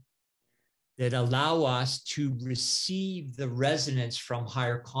them that allow us to receive the resonance from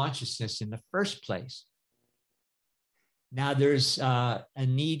higher consciousness in the first place. Now there's a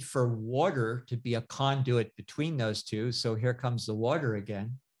need for water to be a conduit between those two. So here comes the water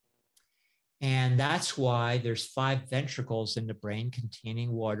again. And that's why there's 5 ventricles in the brain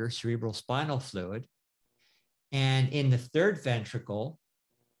containing water, cerebral spinal fluid. And in the 3rd ventricle,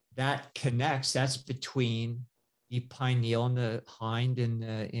 that connects, that's between the pineal and the hind and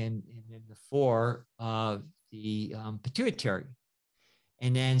in the fore of the pituitary.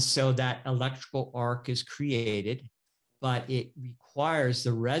 And then so that electrical arc is created, but it requires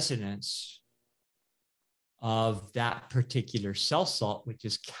the resonance of that particular cell salt, which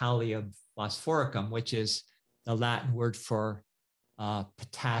is kalium phosphoricum, which is the Latin word for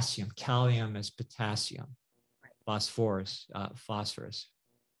potassium. Kalium is potassium, phosphorus.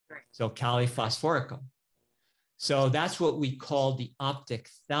 So kali phosphoricum. So that's what we call the optic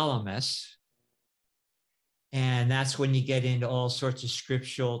thalamus. And that's when you get into all sorts of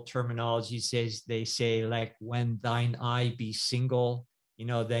scriptural terminology. They say like, when thine eye be single,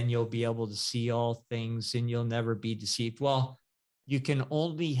 then you'll be able to see all things and you'll never be deceived. Well, you can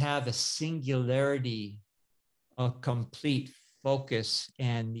only have a singularity, a complete focus,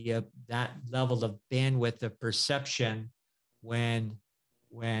 and that level of bandwidth of perception when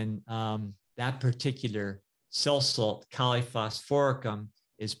that particular cell salt, kali phosphoricum,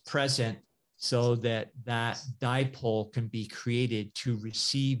 is present, so that dipole can be created to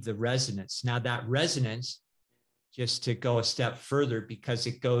receive the resonance. Now that resonance, just to go a step further, because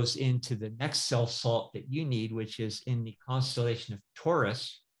it goes into the next cell salt that you need, which is in the constellation of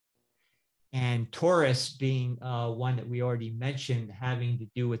Taurus. And Taurus being one that we already mentioned, having to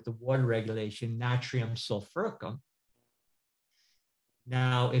do with the water regulation, natrium sulfuricum.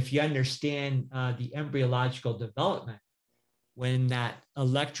 Now, if you understand the embryological development, when that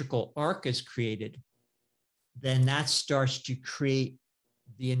electrical arc is created, then that starts to create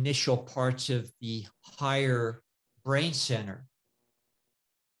the initial parts of the higher brain center,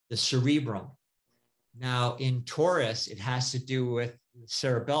 the cerebrum. Now, in Taurus, it has to do with the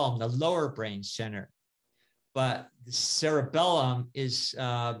cerebellum, the lower brain center. But the cerebellum is,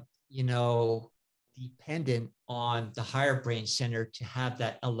 dependent on the higher brain center to have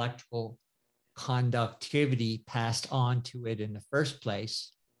that electrical conductivity passed on to it in the first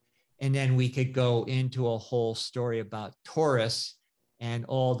place. And then we could go into a whole story about Taurus and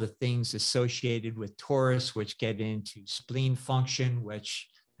all the things associated with Taurus, which get into spleen function, which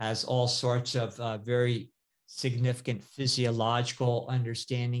has all sorts of very significant physiological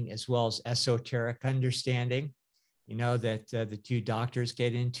understanding, as well as esoteric understanding, that the two doctors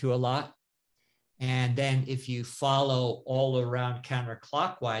get into a lot. And then if you follow all around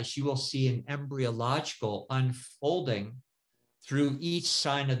counterclockwise, you will see an embryological unfolding through each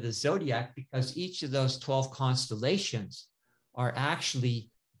sign of the zodiac, because each of those 12 constellations are actually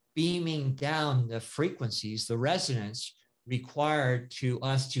beaming down the frequencies, the resonance required to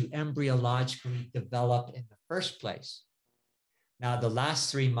us to embryologically develop in the first place. Now, the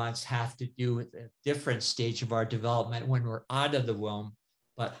last 3 months have to do with a different stage of our development when we're out of the womb,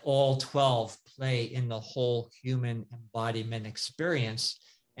 but all 12 play in the whole human embodiment experience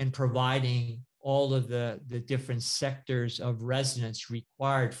and providing all of the different sectors of resonance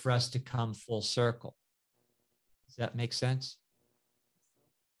required for us to come full circle. Does that make sense?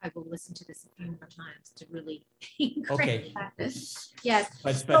 I will listen to this a few more times to really okay. that. Yes.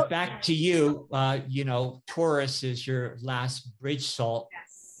 But back to you, Taurus is your last bridge salt,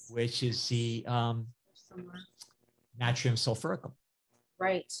 yes, which is the natrium sulfuricum.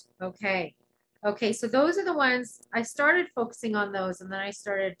 Right. Okay. Okay. So those are the ones I started focusing on those, and then I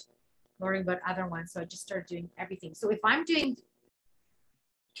started learning about other ones. So I just started doing everything. So if I'm doing,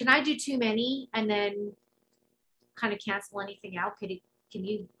 can I do too many and then kind of cancel anything out? Can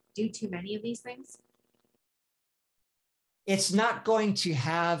you do too many of these things? It's not going to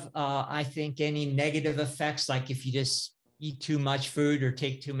have, I think, any negative effects, like if you just eat too much food or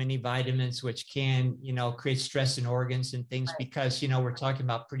take too many vitamins, which can, create stress in organs and things, because, we're talking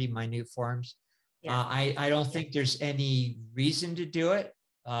about pretty minute forms. Yeah. I don't think there's any reason to do it.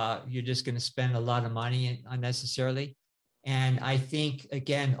 You're just going to spend a lot of money unnecessarily. And I think,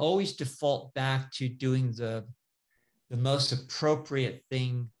 again, always default back to doing the most appropriate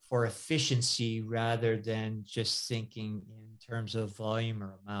thing for efficiency rather than just thinking in terms of volume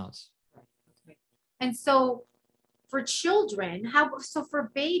or amounts. Okay. And so for children, so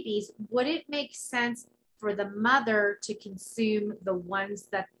for babies, would it make sense for the mother to consume the ones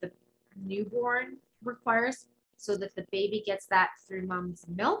that the newborn requires so that the baby gets that through mom's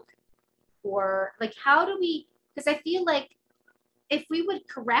milk? Or like, how do we, because I feel like if we would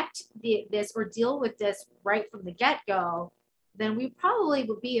correct this or deal with this right from the get-go, then we probably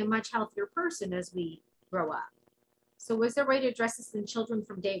would be a much healthier person as we grow up. So was there a way to address this in children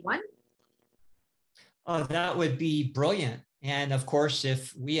from day one? Oh, that would be brilliant. And of course,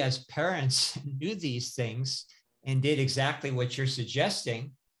 if we as parents knew these things and did exactly what you're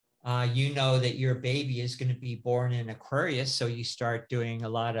suggesting, you know that your baby is going to be born in Aquarius. So you start doing a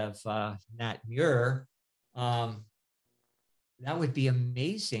lot of Nat Mur. That would be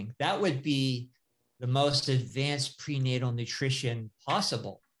amazing. That would be the most advanced prenatal nutrition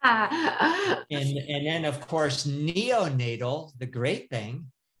possible. And then, of course, neonatal, the great thing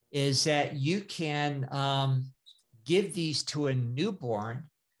is that you can give these to a newborn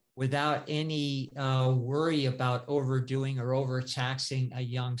without any worry about overdoing or overtaxing a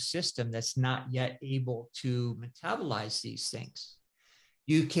young system that's not yet able to metabolize these things.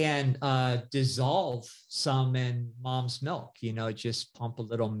 You can dissolve some in mom's milk, just pump a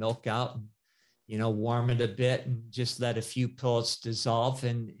little milk out and, warm it a bit and just let a few pills dissolve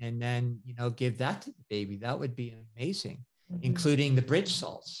and then, give that to the baby. That would be amazing, including the bridge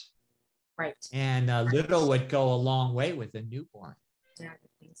salts. Right. And little would go a long way with a newborn. Yeah, I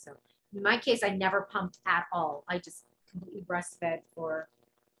think so. In my case, I never pumped at all. I just completely breastfed for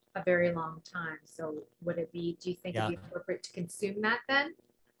a very long time. So would it be, do you think it'd be appropriate to consume that then?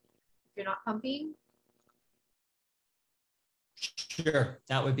 If you're not pumping? Sure.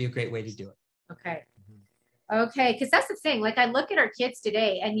 That would be a great way to do it. Okay. Okay. Because that's the thing. Like I look at our kids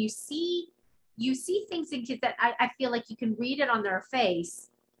today and you see things in kids that I feel like you can read it on their face,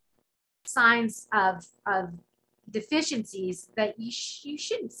 signs of deficiencies that you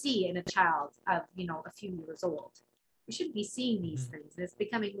shouldn't see in a child of, a few years old. We shouldn't be seeing these things. It's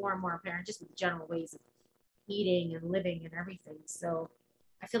becoming more and more apparent just with general ways of eating and living and everything. So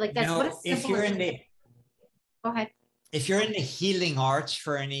I feel like that's what a simple. If you're in the, go ahead. If you're in the healing arts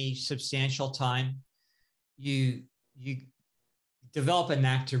for any substantial time, you develop a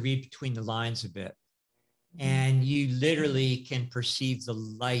knack to read between the lines a bit. And you literally can perceive the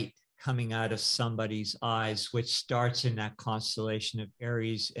light coming out of somebody's eyes, which starts in that constellation of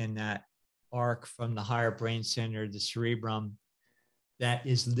Aries and that arc from the higher brain center, the cerebellum, that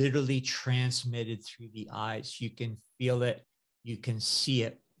is literally transmitted through the eyes. You can feel it, you can see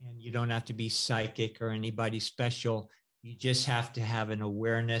it, and you don't have to be psychic or anybody special. You just have to have an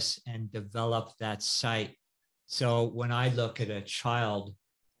awareness and develop that sight. So when I look at a child,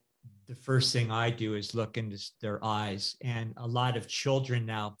 the first thing I do is look into their eyes. And a lot of children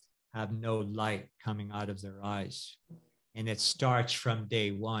now have no light coming out of their eyes. And it starts from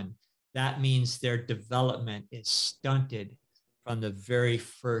day one. That means their development is stunted from the very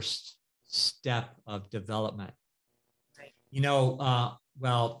first step of development. Right.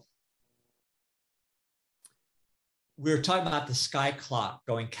 Well, we were talking about the sky clock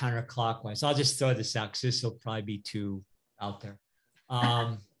going counterclockwise. I'll just throw this out because this will probably be too out there.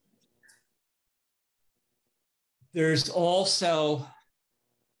 There's also,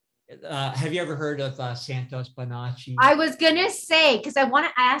 have you ever heard of Santos Bonacci? I was going to say, because I want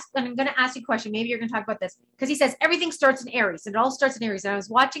to ask, and I'm going to ask you a question. Maybe you're going to talk about this. Because he says everything starts in Aries. And it all starts in Aries. And I was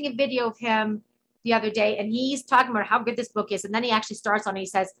watching a video of him the other day, and he's talking about how good this book is. And then he actually starts on it. He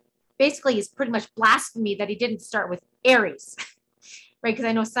says, basically, he's pretty much blasphemy that he didn't start with Aries. Right? Because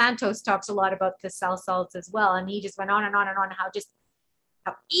I know Santos talks a lot about the cell salts as well. And he just went on and on and on how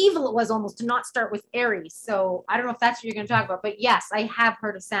evil it was almost to not start with Aries. So I don't know if that's what you're going to talk about, but yes, I have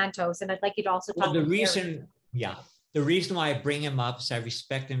heard of Santos, and I'd like you to also talk about Aries. The reason why I bring him up is I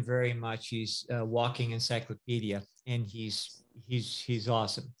respect him very much. He's a walking encyclopedia, and he's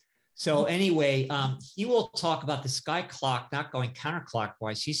awesome. So anyway, he will talk about the sky clock not going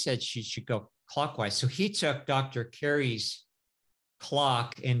counterclockwise. He said she should go clockwise. So he took Dr. Carey's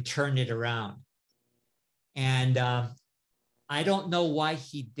clock and turned it around. And I don't know why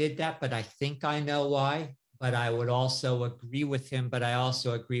he did that, but I think I know why. but I would also agree with him, but I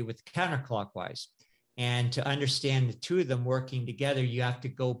also agree with counterclockwise. And to understand the two of them working together, you have to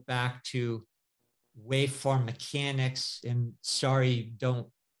go back to waveform mechanics. And sorry, don't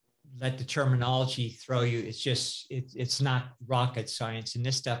let the terminology throw you. It's just, it's not rocket science. And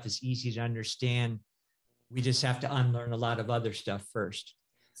this stuff is easy to understand. We just have to unlearn a lot of other stuff first.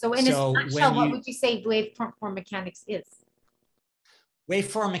 So in a nutshell, what would you say waveform mechanics is?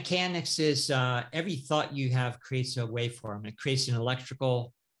 Waveform mechanics is every thought you have creates a waveform. It creates an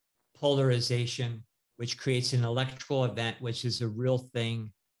electrical polarization, which creates an electrical event, which is a real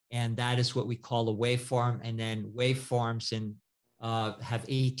thing. And that is what we call a waveform. And then waveforms have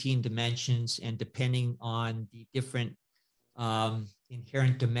 18 dimensions. And depending on the different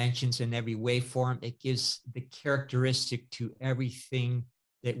inherent dimensions in every waveform, it gives the characteristic to everything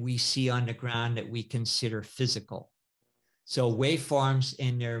that we see on the ground that we consider physical. So waveforms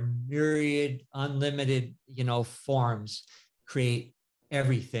in their myriad, unlimited, forms create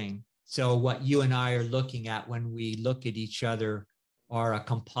everything. So what you and I are looking at when we look at each other are a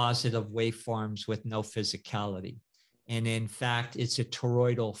composite of waveforms with no physicality. And in fact, it's a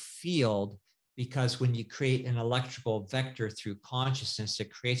toroidal field, because when you create an electrical vector through consciousness,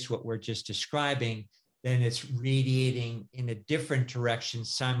 it creates what we're just describing, then it's radiating in a different direction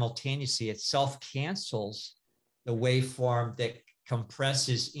simultaneously. It self-cancels the waveform that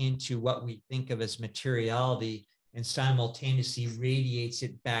compresses into what we think of as materiality and simultaneously radiates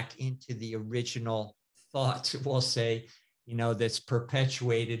it back into the original thought, we'll say, that's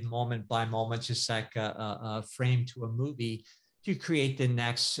perpetuated moment by moment, just like a frame to a movie, to create the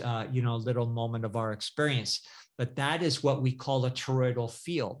next, little moment of our experience. But that is what we call a toroidal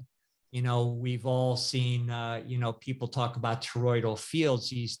field. We've all seen, people talk about toroidal fields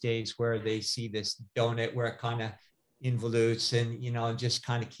these days, where they see this donut where it kind of involutes and, just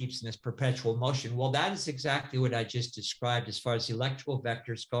kind of keeps in this perpetual motion. Well, that is exactly what I just described as far as the electrical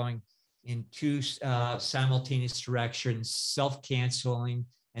vectors going in two simultaneous directions, self-canceling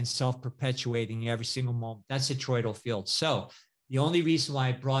and self-perpetuating every single moment. That's a toroidal field. So the only reason why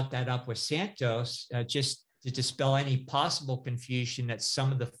I brought that up with Santos, just to dispel any possible confusion that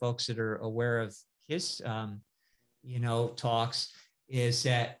some of the folks that are aware of his, talks, is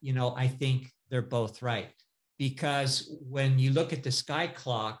that, I think they're both right. Because when you look at the sky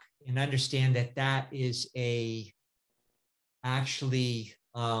clock and understand that that is actually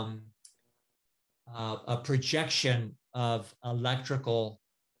a projection of electrical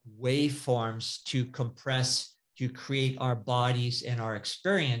waveforms to compress, to create our bodies and our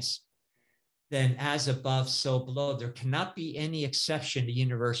experience, then as above, so below, there cannot be any exception to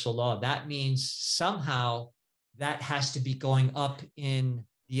universal law. That means somehow that has to be going up in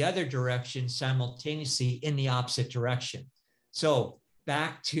the other direction simultaneously in the opposite direction. So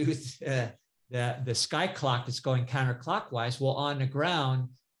back to the sky clock that's going counterclockwise. Well, on the ground,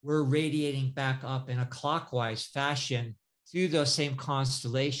 we're radiating back up in a clockwise fashion through those same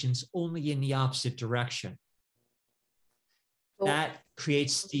constellations, only in the opposite direction. That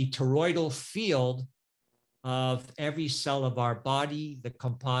creates the toroidal field of every cell of our body, the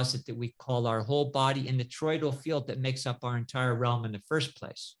composite that we call our whole body, and the toroidal field that makes up our entire realm in the first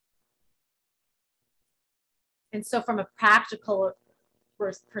place. And so from a practical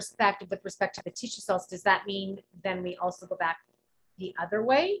perspective with respect to the tissue cells, does that mean then we also go back the other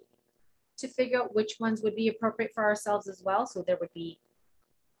way to figure out which ones would be appropriate for ourselves as well? So there would be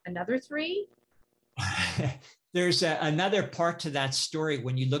another three? There's another part to that story.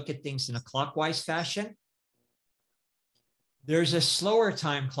 When you look at things in a clockwise fashion, there's a slower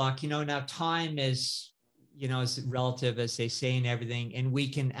time clock. Now time is, is relative, as they say, in everything. And we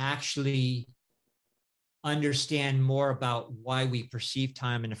can actually understand more about why we perceive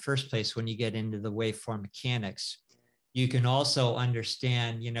time in the first place when you get into the waveform mechanics. You can also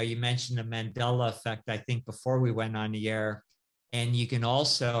understand, you mentioned the Mandela effect, I think, before we went on the air. And you can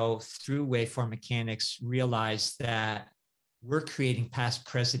also, through waveform mechanics, realize that we're creating past,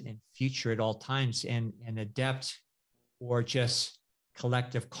 present, and future at all times. And an adept or just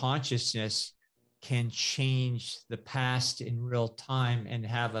collective consciousness can change the past in real time and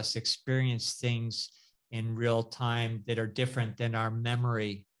have us experience things in real time that are different than our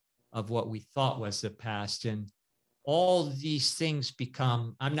memory of what we thought was the past. And all these things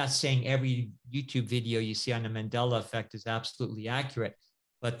become, I'm not saying every YouTube video you see on the Mandela effect is absolutely accurate,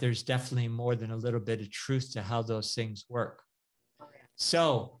 but there's definitely more than a little bit of truth to how those things work.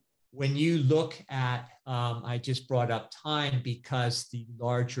 So when you look at, I just brought up time because the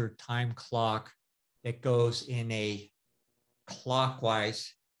larger time clock that goes in a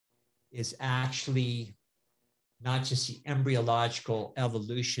clockwise is actually not just the embryological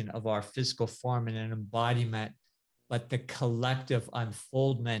evolution of our physical form and an embodiment, but the collective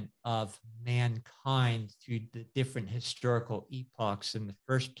unfoldment of mankind through the different historical epochs in the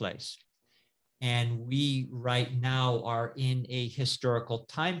first place. And we right now are in a historical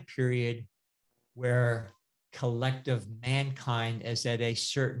time period where collective mankind is at a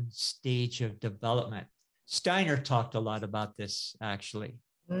certain stage of development. Steiner talked a lot about this, actually.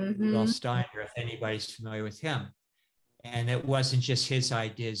 Well, Steiner, if anybody's familiar with him. And it wasn't just his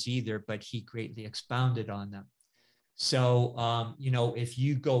ideas either, but he greatly expounded on them. So, you know, if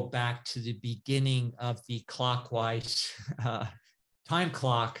you go back to the beginning of the clockwise time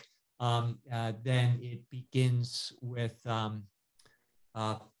clock, then it begins with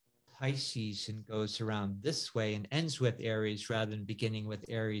Pisces and goes around this way and ends with Aries rather than beginning with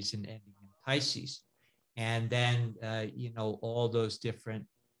Aries and ending in Pisces. And then, you know, all those different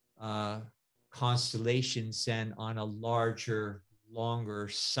constellations then on a larger, longer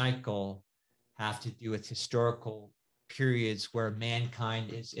cycle have to do with historical periods where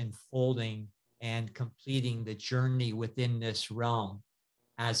mankind is unfolding and completing the journey within this realm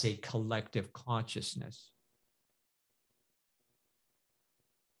as a collective consciousness.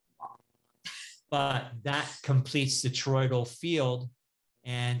 But that completes the toroidal field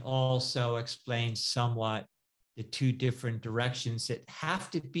and also explains somewhat the two different directions that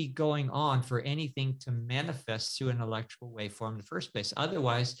have to be going on for anything to manifest through an electrical waveform in the first place.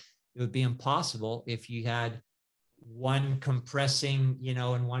 Otherwise, it would be impossible if you had one compressing, you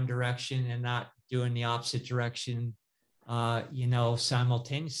know, in one direction and not doing the opposite direction, you know,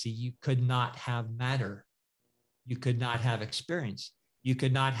 simultaneously. You could not have matter. You could not have experience. You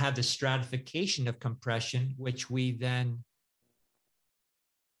could not have the stratification of compression, which we then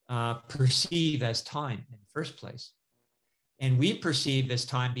perceive as time in the first place. And we perceive as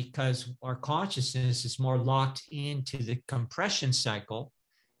time because our consciousness is more locked into the compression cycle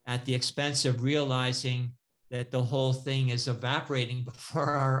at the expense of realizing that the whole thing is evaporating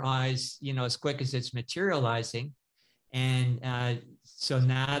before our eyes, you know, as quick as it's materializing. And so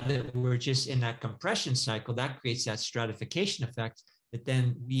now that we're just in that compression cycle, that creates that stratification effect that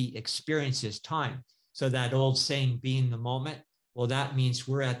then we experience as time. So that old saying, be in the moment, well, that means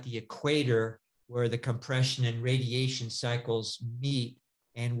we're at the equator where the compression and radiation cycles meet,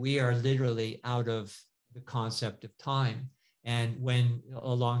 and we are literally out of the concept of time. And when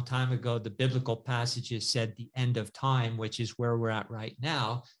a long time ago, the biblical passages said the end of time, which is where we're at right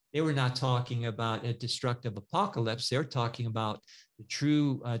now, they were not talking about a destructive apocalypse. They're talking about the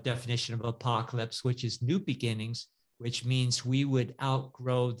true definition of apocalypse, which is new beginnings, which means we would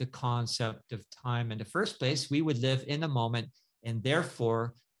outgrow the concept of time in the first place. We would live in a moment and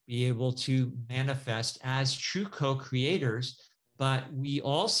therefore be able to manifest as true co-creators. But we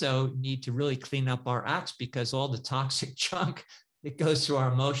also need to really clean up our acts because all the toxic junk that goes through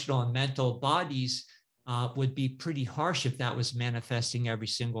our emotional and mental bodies would be pretty harsh if that was manifesting every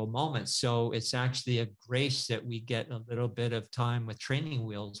single moment. So it's actually a grace that we get a little bit of time with training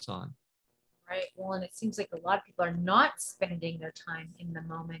wheels on. Right. Well, and it seems like a lot of people are not spending their time in the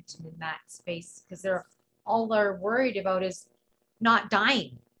moment and in that space because all they're worried about is not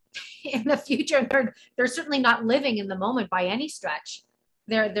dying in the future. They're certainly not living in the moment by any stretch.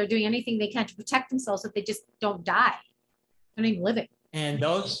 They're doing anything they can to protect themselves so that they just don't die. They're not even living. And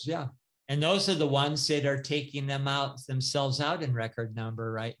those, yeah. And those are the ones that are taking themselves out in record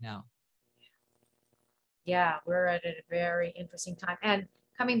number right now. Yeah, we're at a very interesting time. And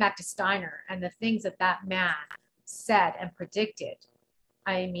coming back to Steiner and the things that man said and predicted,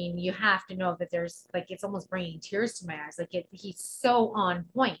 I mean, you have to know that there's like, it's almost bringing tears to my eyes. Like he's so on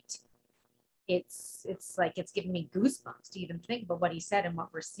point. It's like, it's giving me goosebumps to even think about what he said and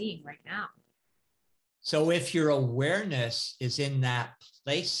what we're seeing right now. So if your awareness is in that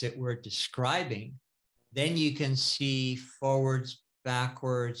place that we're describing, then you can see forwards,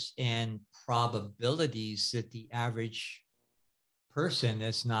 backwards, and probabilities that the average person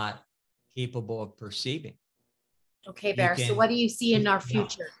is not capable of perceiving. Okay, Barre. So what do you see in our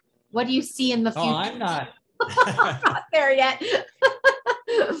future? What do you see in the future? Oh, I'm not. I'm not there yet.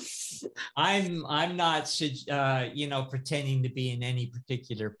 I'm not, you know, pretending to be in any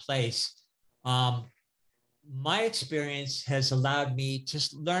particular place. My experience has allowed me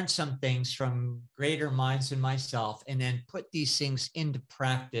to learn some things from greater minds than myself, and then put these things into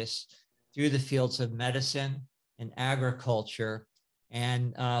practice through the fields of medicine and agriculture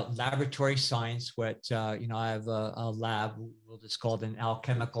and laboratory science. What you know, I have a lab. We'll just call it an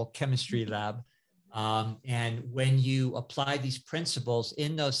alchemical chemistry lab. And when you apply these principles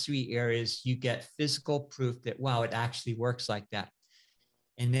in those three areas, you get physical proof that, wow, it actually works like that.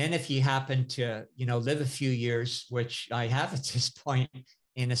 And then if you happen to, live a few years, which I have at this point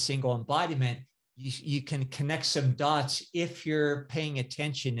in a single embodiment, you can connect some dots if you're paying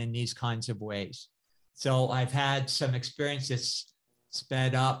attention in these kinds of ways. So I've had some experiences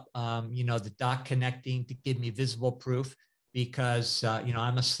sped up, the dot connecting to give me visible proof because,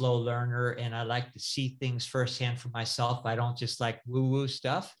 I'm a slow learner and I like to see things firsthand for myself. I don't just like woo-woo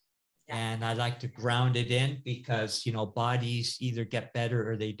stuff. Yeah. And I like to ground it in because, bodies either get better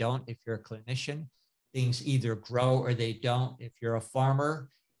or they don't if you're a clinician. Things either grow or they don't if you're a farmer.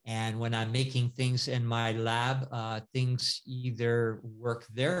 And when I'm making things in my lab, things either work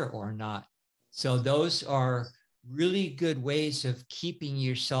there or not. So those are really good ways of keeping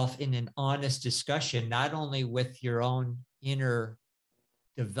yourself in an honest discussion, not only with your own inner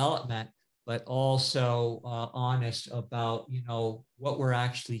development, but also honest about, what we're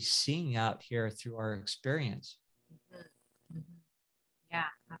actually seeing out here through our experience. Mm-hmm. Yeah,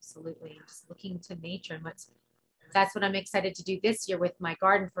 absolutely. Just looking to nature and that's what I'm excited to do this year with my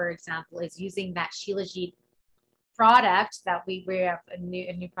garden, for example, is using that Shilajit product that we have a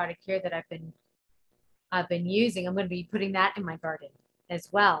new product here that I've been using. I'm going to be putting that in my garden as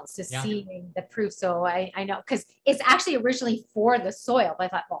well. So yeah. Seeing the proof. So I know, because it's actually originally for the soil, but I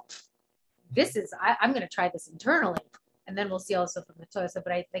thought, well, I'm going to try this internally and then we'll see also from the soil. So,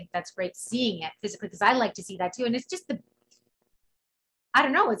 but I think that's great seeing it physically because I like to see that too. And it's just I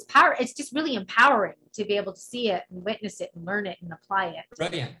don't know, it's power. It's just really empowering to be able to see it and witness it and learn it and apply it.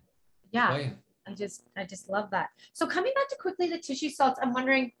 Brilliant. Yeah. Brilliant. I just love that. So coming back to quickly the tissue salts, I'm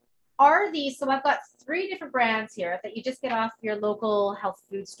wondering, are these, so I've got 3 different brands here that you just get off your local health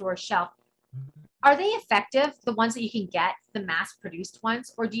food store shelf. Are they effective, the ones that you can get, the mass produced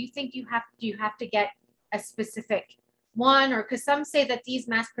ones? Or do you think you have to get a specific one? Or because some say that these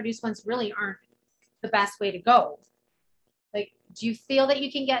mass produced ones really aren't the best way to go. Like, do you feel that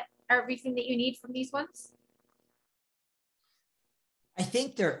you can get everything that you need from these ones? I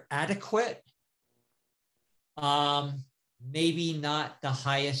think they're adequate. Maybe not the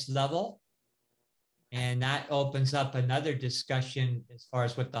highest level. And that opens up another discussion as far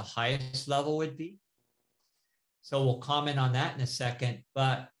as what the highest level would be. So we'll comment on that in a second.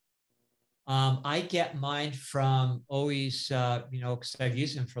 But I get mine from always, because I've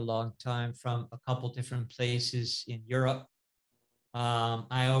used them for a long time, from a couple different places in Europe.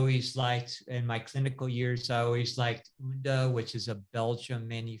 I always liked, in my clinical years, I always liked Unda, which is a Belgium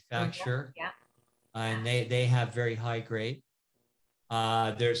manufacturer. Yeah. And they have very high grade.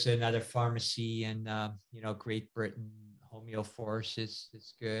 There's another pharmacy in, Great Britain, Homeopathic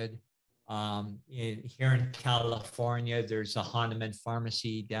is good. Here in California, there's a Hahnemann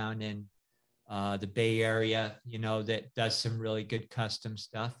pharmacy down in the Bay Area, that does some really good custom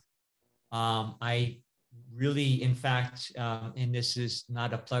stuff. I really, in fact, and this is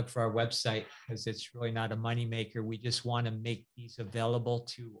not a plug for our website because it's really not a moneymaker. We just want to make these available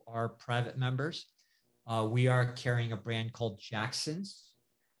to our private members. We are carrying a brand called Jackson's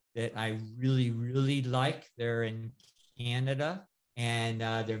that I really, really like. They're in Canada and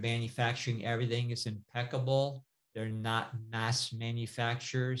their manufacturing, everything is impeccable. They're not mass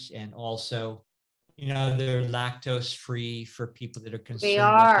manufacturers. And also, they're lactose free for people that are concerned with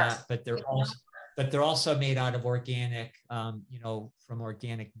that, but they're also made out of organic, from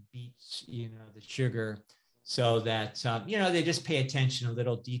organic beets, the sugar, so that, they just pay attention to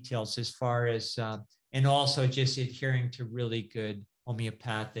little details as far as, and also just adhering to really good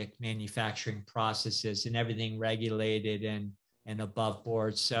homeopathic manufacturing processes and everything regulated and above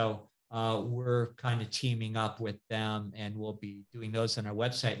board. So we're kind of teaming up with them and we'll be doing those on our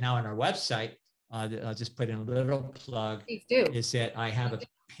website. Now on our website, I'll just put in a little plug. Please do. Is that I have a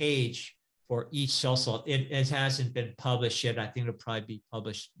page for each cell salt. It hasn't been published yet. I think it'll probably be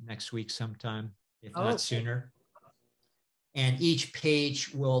published next week sometime, if not sooner. And each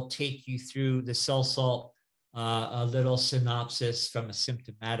page will take you through the cell salt, a little synopsis from a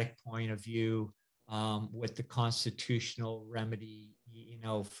symptomatic point of view, with the constitutional remedy,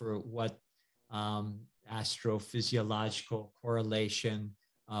 for what astrophysiological correlation,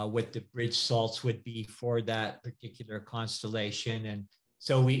 what the bridge salts would be for that particular constellation. And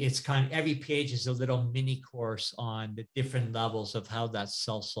so it's kind of, every page is a little mini course on the different levels of how that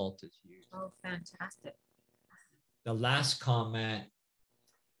cell salt is used. Oh, fantastic. The last comment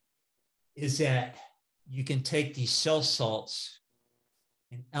is that you can take these cell salts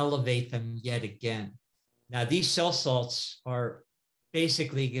and elevate them yet again. Now, these cell salts are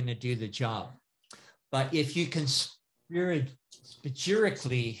basically going to do the job. But if you can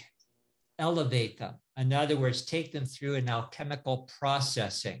spherically elevate them, in other words, take them through an alchemical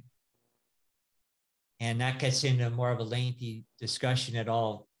processing And that gets into more of a lengthy discussion that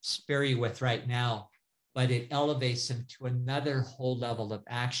I'll spare you with right now, but it elevates them to another whole level of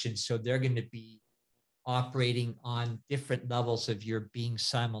action. So they're going to be operating on different levels of your being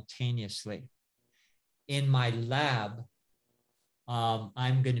simultaneously. In my lab,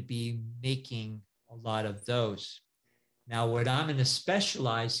 I'm going to be making a lot of those. Now, what I'm going to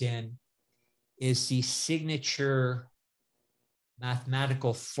specialize in is the signature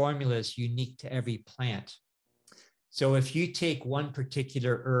mathematical formulas unique to every plant. So if you take one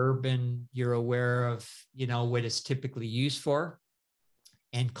particular herb and you're aware of, what it's typically used for,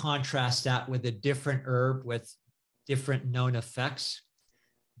 and contrast that with a different herb with different known effects,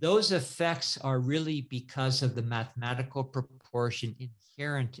 those effects are really because of the mathematical proportion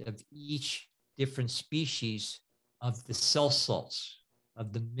inherent of each different species of the cell salts,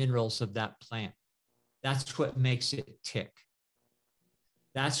 of the minerals of that plant. That's what makes it tick.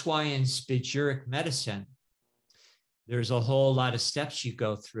 That's why in spagyric medicine, there's a whole lot of steps you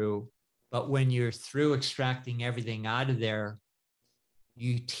go through, but when you're through extracting everything out of there,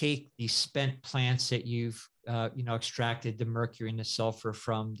 you take the spent plants that you've extracted the mercury and the sulfur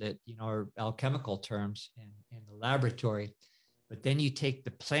from that are alchemical terms in the laboratory, but then you take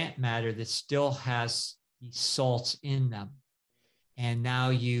the plant matter that still has these salts in them, and now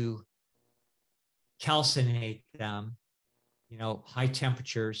you calcinate them, high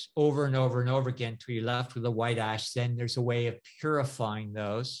temperatures over and over and over again until you're left with a white ash. Then there's a way of purifying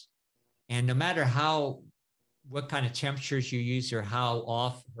those, and no matter what kind of temperatures you use or how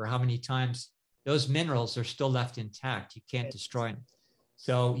off or how many times, those minerals are still left intact. You can't destroy them.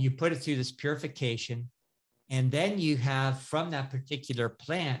 So you put it through this purification, and then you have from that particular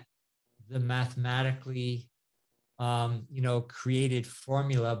plant the mathematically created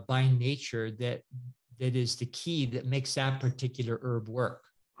formula by nature that is the key that makes that particular herb work.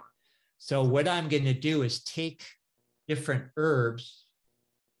 So what I'm going to do is take different herbs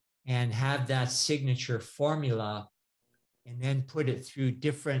and have that signature formula, and then put it through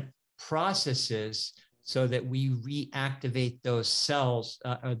different processes so that we reactivate those cells,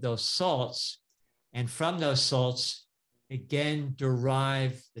 or those salts. And from those salts, again,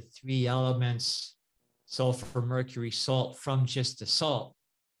 derive the three elements, sulfur, mercury, salt, from just the salt,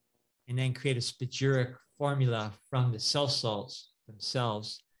 and then create a spagyric formula from the cell salts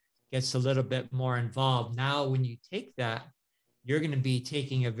themselves. Gets a little bit more involved. Now, when you take that, you're going to be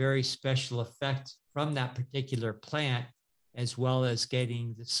taking a very special effect from that particular plant, as well as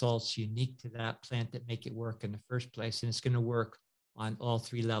getting the salts unique to that plant that make it work in the first place. And it's going to work on all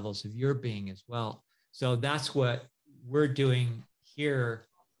three levels of your being as well. So that's what we're doing here,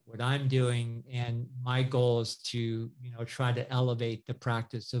 what I'm doing. And my goal is to, try to elevate the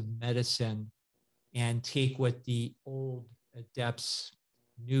practice of medicine and take what the old adepts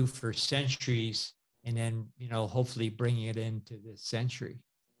knew for centuries, and then, hopefully bringing it into this century.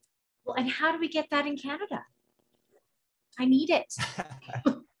 Well, and how do we get that in Canada? I need it.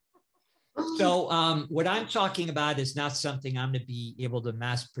 So what I'm talking about is not something I'm going to be able to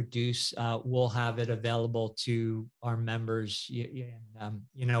mass produce. We'll have it available to our members. And,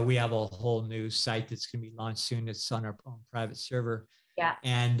 we have a whole new site that's going to be launched soon. It's on our own private server. Yeah.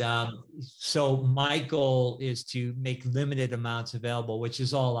 And so my goal is to make limited amounts available, which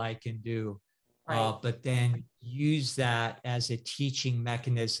is all I can do. Right. But then use that as a teaching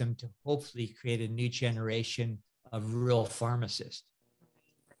mechanism to hopefully create a new generation of real pharmacists.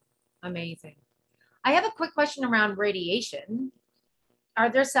 Amazing. I have a quick question around radiation. Are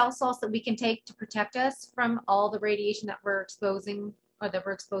there cell salts that we can take to protect us from all the radiation that we're exposing or that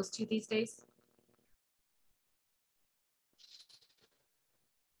we're exposed to these days?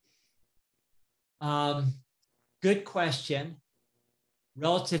 Good question.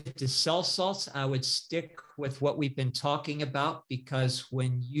 Relative to cell salts, I would stick with what we've been talking about, because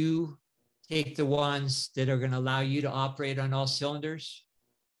when you take the ones that are going to allow you to operate on all cylinders,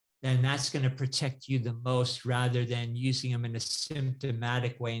 then that's going to protect you the most, rather than using them in a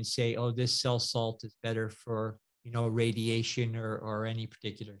symptomatic way and say, oh, this cell salt is better for, radiation or any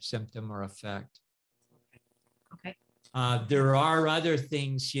particular symptom or effect. Okay. There are other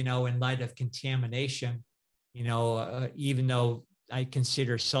things, in light of contamination, even though I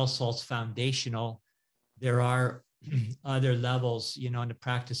consider cell salts foundational, there are other levels, in the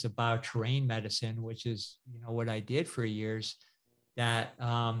practice of bioterrain medicine, which is, what I did for years, that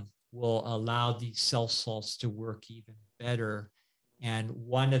will allow these cell salts to work even better. And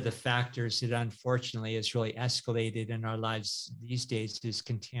one of the factors that unfortunately has really escalated in our lives these days is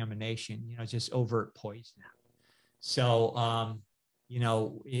contamination, just overt poison. So,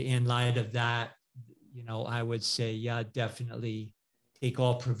 in light of that, I would say, yeah, definitely take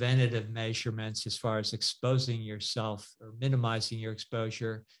all preventative measurements as far as exposing yourself or minimizing your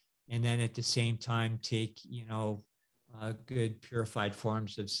exposure. And then at the same time, take, good purified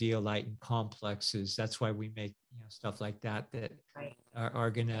forms of zeolite and complexes. That's why we make, stuff like that Right. are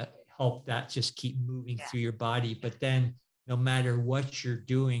going to help that just keep moving through your body. But then no matter what you're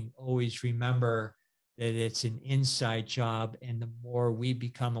doing, always remember that it's an inside job. And the more we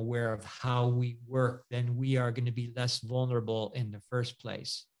become aware of how we work, then we are going to be less vulnerable in the first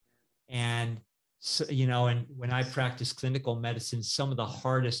place. And so, and when I practiced clinical medicine, some of the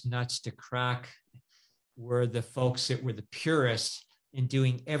hardest nuts to crack were the folks that were the purists in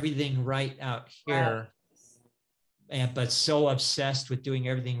doing everything right out here. Right. But so obsessed with doing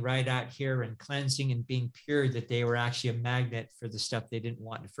everything right out here and cleansing and being pure that they were actually a magnet for the stuff they didn't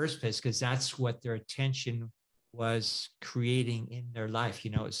want in the first place, because that's what their attention was creating in their life.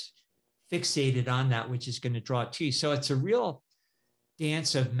 It's fixated on that, which is going to draw it to you. So it's a real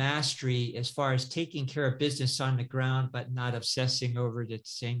dance of mastery as far as taking care of business on the ground, but not obsessing over it at the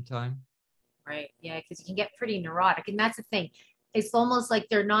same time. Right. Yeah, because you can get pretty neurotic. And that's the thing. It's almost like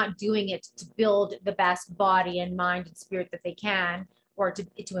they're not doing it to build the best body and mind and spirit that they can, or to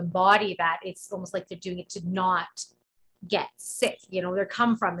embody that. It's almost like they're doing it to not get sick. Their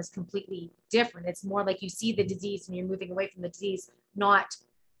come from is completely different. It's more like you see the disease and you're moving away from the disease, not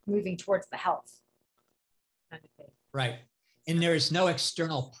moving towards the health kind of thing. Right. And there is no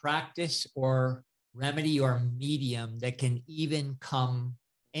external practice or remedy or medium that can even come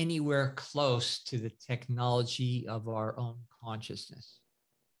anywhere close to the technology of our own consciousness.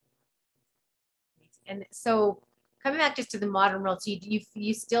 And so coming back just to the modern world, so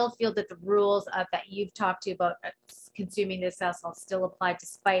you still feel that the rules that you've talked to about consuming this alcohol still apply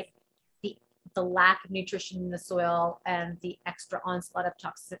despite the lack of nutrition in the soil and the extra onslaught of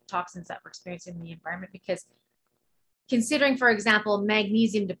toxins that we're experiencing in the environment? Because considering, for example,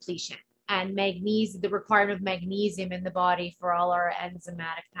 magnesium depletion, and the requirement of magnesium in the body for all our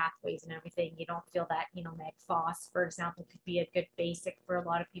enzymatic pathways and everything, you don't feel that, Nat Phos, for example, could be a good basic for a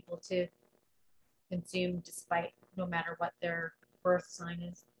lot of people to consume despite no matter what their birth sign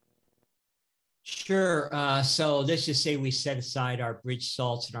is? Sure. So let's just say we set aside our bridge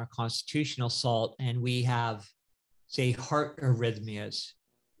salts and our constitutional salt, and we have, say, heart arrhythmias,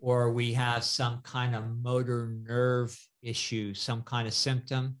 or we have some kind of motor nerve issue, some kind of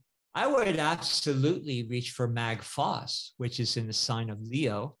symptom. I would absolutely reach for Mag Phos, which is in the sign of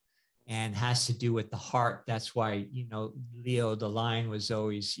Leo and has to do with the heart. That's why, Leo, the lion, was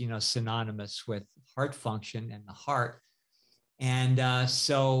always, synonymous with heart function and the heart. And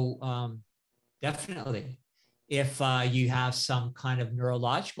so definitely, if you have some kind of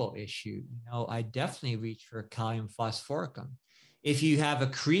neurological issue, I definitely reach for kalium phosphoricum. If you have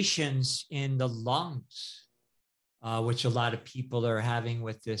accretions in the lungs, which a lot of people are having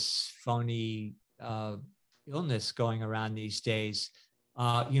with this phony illness going around these days,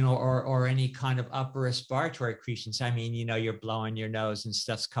 or any kind of upper respiratory accretions. I mean, you're blowing your nose and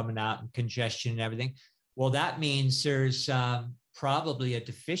stuff's coming out and congestion and everything. Well, that means there's probably a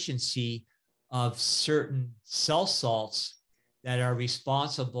deficiency of certain cell salts that are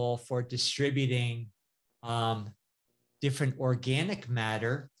responsible for distributing different organic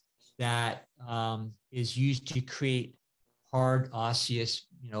matter that is used to create hard osseous,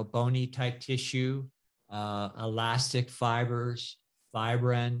 bony type tissue, elastic fibers,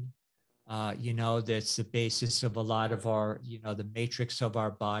 fibrin, that's the basis of a lot of our, the matrix of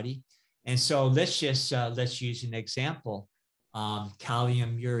our body. And so let's use an example.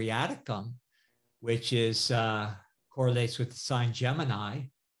 Kalium muriaticum, which is correlates with the sign Gemini.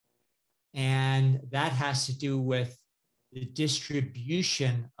 And that has to do with the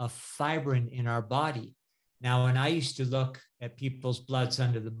distribution of fibrin in our body. Now, when I used to look at people's bloods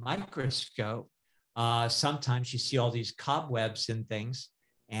under the microscope, sometimes you see all these cobwebs and things,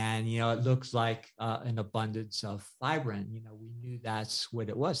 and, it looks like an abundance of fibrin. We knew that's what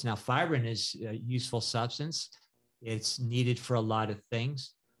it was. Now, fibrin is a useful substance. It's needed for a lot of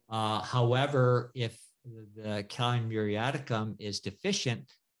things. However, if the kalium muriaticum is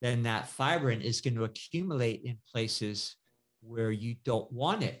deficient, then that fibrin is going to accumulate in places where you don't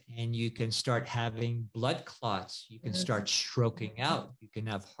want it. And you can start having blood clots. You can start stroking out. You can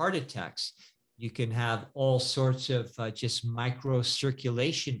have heart attacks. You can have all sorts of just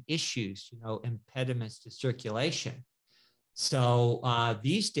microcirculation issues, impediments to circulation. So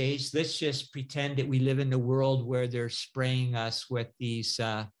these days, let's just pretend that we live in a world where they're spraying us with these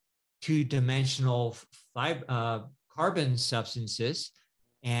two-dimensional carbon substances,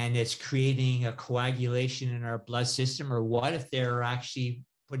 and it's creating a coagulation in our blood system. Or what if they're actually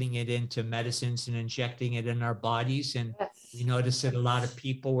putting it into medicines and injecting it in our bodies, and We noticed that a lot of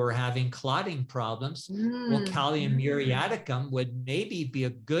people were having clotting problems. Well, Callium muriaticum would maybe be a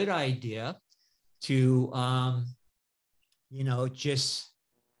good idea to, just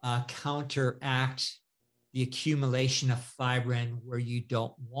counteract the accumulation of fibrin where you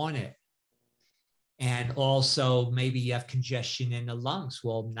don't want it. And also maybe you have congestion in the lungs.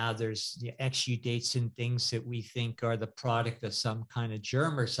 Well, now there's the exudates and things that we think are the product of some kind of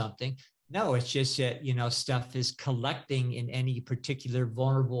germ or something. No, it's just that, stuff is collecting in any particular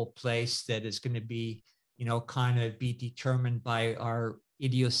vulnerable place that is going to be, kind of be determined by our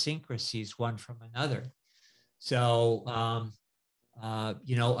idiosyncrasies one from another. So,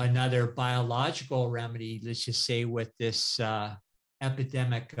 another biological remedy, let's just say with this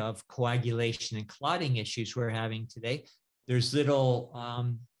epidemic of coagulation and clotting issues we're having today, there's little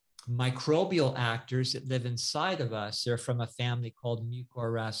microbial actors that live inside of us. They're from a family called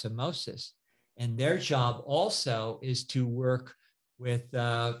mucorracemoses. And their job also is to work with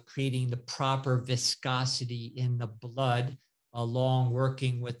creating the proper viscosity in the blood, along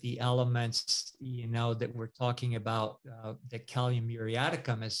working with the elements, that we're talking about, that Callium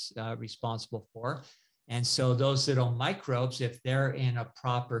muriaticum is responsible for. And so those little microbes, if they're in a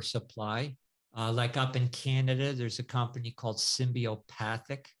proper supply, like up in Canada, there's a company called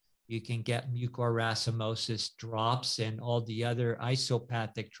Symbiopathic. You can get mucorracemoses drops, and all the other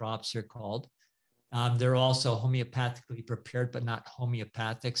isopathic drops are called. They're also homeopathically prepared, but not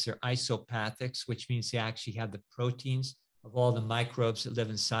homeopathics. They're isopathics, which means they actually have the proteins of all the microbes that live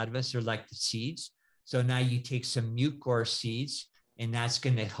inside of us. They're like the seeds. So now you take some mucor seeds, and that's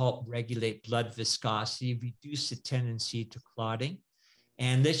going to help regulate blood viscosity, reduce the tendency to clotting.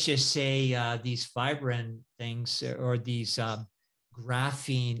 And let's just say these fibrin things, or these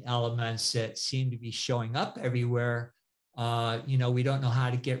graphene elements that seem to be showing up everywhere, we don't know how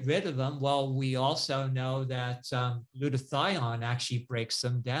to get rid of them. Well, we also know that glutathione actually breaks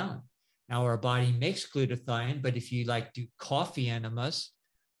them down. Now, our body makes glutathione, but if you do coffee enemas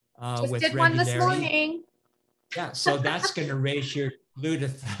with did one this regularity, morning. yeah, so that's going to raise your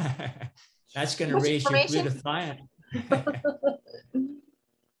glutathione. That's going to raise your glutathione.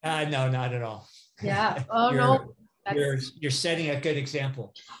 No, not at all. Yeah. Oh, no. You're setting a good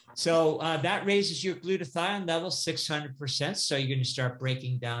example. So that raises your glutathione level 600%. So you're going to start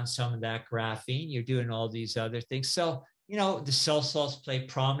breaking down some of that graphene. You're doing all these other things. So, the cell salts play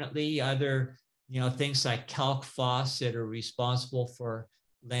prominently. Other, things like calc phos that are responsible for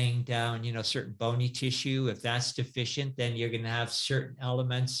laying down, certain bony tissue. If that's deficient, then you're going to have certain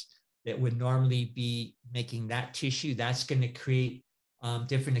elements that would normally be making that tissue. That's going to create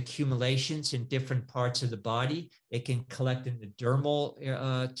different accumulations in different parts of the body. It can collect in the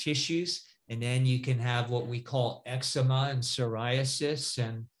dermal tissues, and then you can have what we call eczema and psoriasis.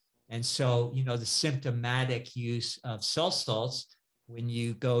 And so, the symptomatic use of cell salts, when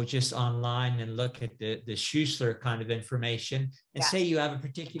you go just online and look at the Schussler kind of information, and say you have a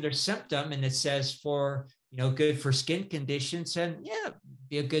particular symptom and it says for, good for skin conditions, and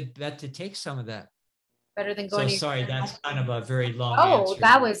be a good bet to take some of that. Better than going. So sorry, that's kind of a very long answer.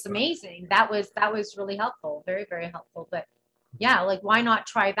 That was amazing. That was really helpful. Very, very helpful. But yeah, why not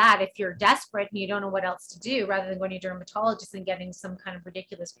try that if you're desperate and you don't know what else to do, rather than going to a dermatologist and getting some kind of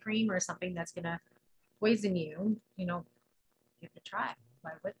ridiculous cream or something that's going to poison you, give it a try.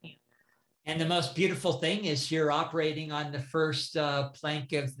 Why wouldn't you? And the most beautiful thing is you're operating on the first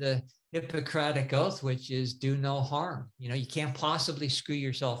plank of the Hippocratic Oath, which is do no harm. You can't possibly screw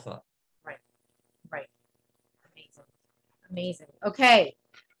yourself up. Right. Amazing. Okay.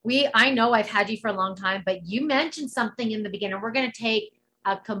 I know I've had you for a long time, but you mentioned something in the beginning. We're going to take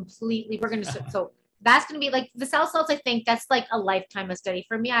so that's going to be the cell salts. I think that's a lifetime of study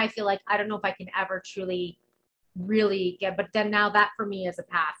for me. I feel I don't know if I can ever truly really get, but then now that for me is a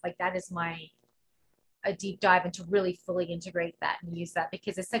path, that is a deep dive into really fully integrate that and use that,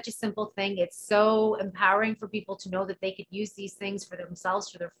 because it's such a simple thing. It's so empowering for people to know that they could use these things for themselves,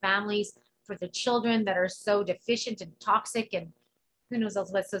 for their families, for the children that are so deficient and toxic, and who knows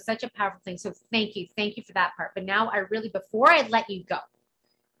else what. So such a powerful thing. So thank you for that part. But now before I let you go,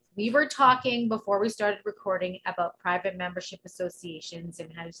 we were talking before we started recording about private membership associations,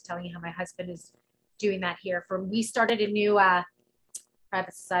 and I was telling you how my husband is doing that here. We started a new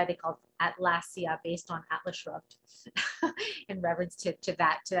private society called Atlasia, based on Atlas Shrugged, in reference to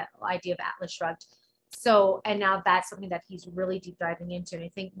the idea of Atlas Shrugged. So, and now that's something that he's really deep diving into. And I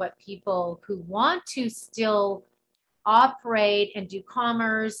think what people who want to still operate and do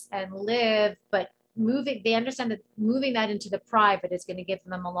commerce and live, but they understand that moving that into the private is going to give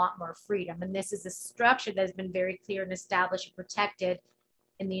them a lot more freedom. And this is a structure that has been very clear and established and protected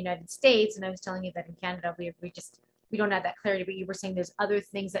in the United States. And I was telling you that in Canada, we just we don't have that clarity, but you were saying there's other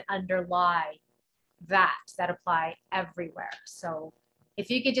things that underlie that apply everywhere. So if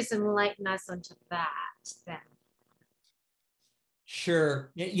you could just enlighten us onto that, then.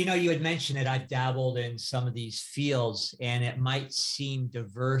 Sure. You know, you had mentioned that I've dabbled in some of these fields, and it might seem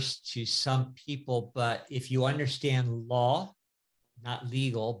diverse to some people, but if you understand law, not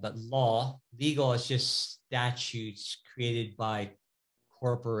legal, but law, legal is just statutes created by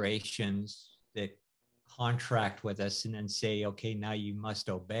corporations that contract with us and then say, okay, now you must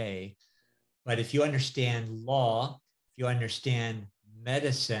obey. But if you understand law, if you understand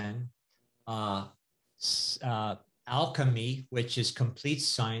medicine, alchemy, which is complete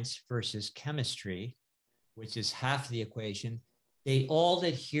science, versus chemistry, which is half the equation, they all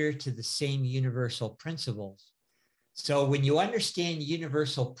adhere to the same universal principles. So when you understand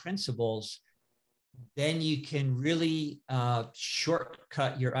universal principles, then you can really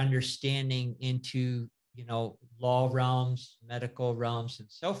shortcut your understanding into, you know, law realms, medical realms, and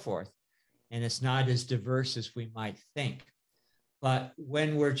so forth. And it's not as diverse as we might think. But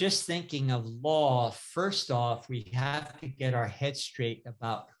when we're just thinking of law, first off, we have to get our head straight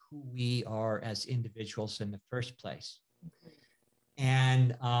about who we are as individuals in the first place.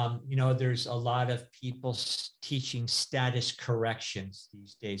 And, you know, there's a lot of people teaching status corrections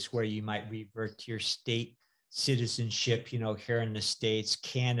these days, where you might revert to your state citizenship, you know, here in the States,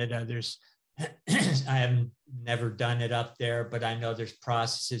 Canada, there's, I have never done it up there, but I know there's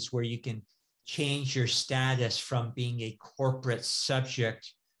processes where you can change your status from being a corporate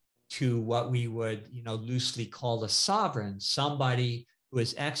subject to what we would, you know, loosely call a sovereign, somebody who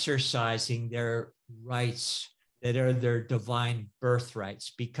is exercising their rights that are their divine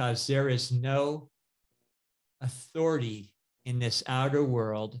birthrights, because there is no authority in this outer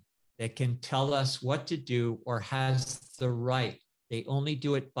world that can tell us what to do or has the right. They only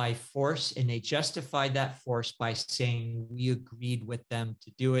do it by force, and they justify that force by saying we agreed with them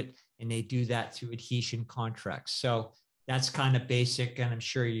to do it, and they do that through adhesion contracts. So that's kind of basic, and I'm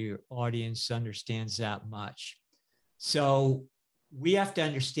sure your audience understands that much. So we have to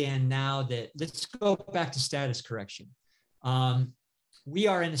understand now that, let's go back to status correction. We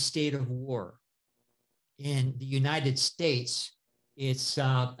are in a state of war. In the United States, it's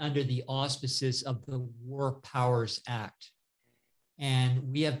under the auspices of the War Powers Act.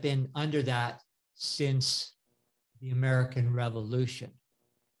 And we have been under that since the American Revolution.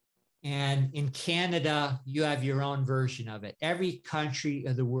 And in Canada, you have your own version of it. Every country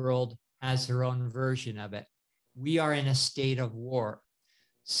of the world has their own version of it. We are in a state of war.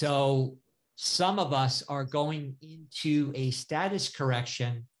 So some of us are going into a status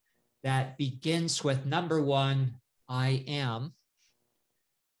correction that begins with number one, I am.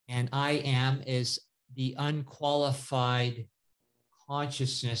 And I am is the unqualified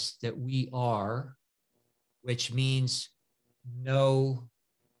consciousness that we are, which means no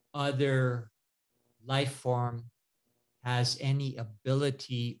other life form has any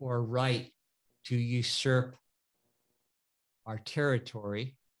ability or right to usurp our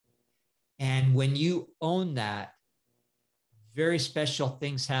territory. And when you own that, very special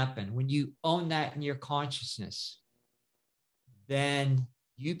things happen. When you own that in your consciousness, then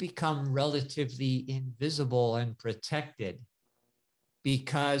you become relatively invisible and protected,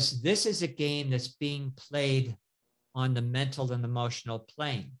 because this is a game that's being played on the mental and emotional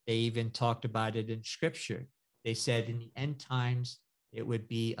plane. They even talked about it in scripture. They said in the end times, it would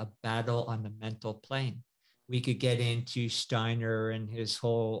be a battle on the mental plane. We could get into Steiner and his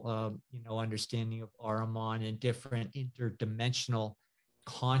whole, understanding of Ahriman and different interdimensional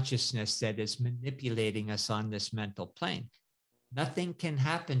consciousness that is manipulating us on this mental plane. Nothing can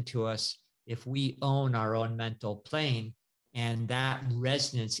happen to us if we own our own mental plane, and that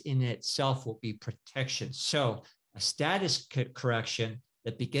resonance in itself will be protection. So a status correction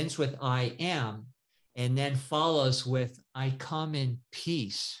that begins with I am and then follows with I come in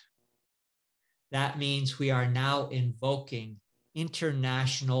peace. That means we are now invoking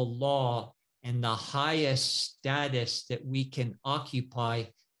international law and the highest status that we can occupy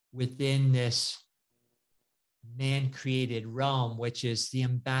within this man-created realm, which is the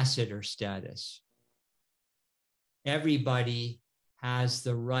ambassador status. Everybody has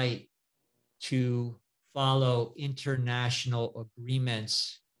the right to follow international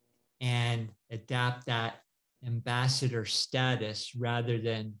agreements and adapt that ambassador status rather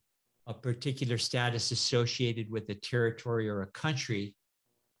than a particular status associated with a territory or a country.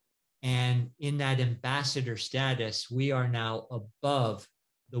 And in that ambassador status, we are now above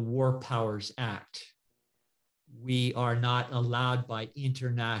the War Powers Act. We are not allowed by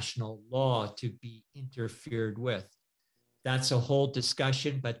international law to be interfered with. That's a whole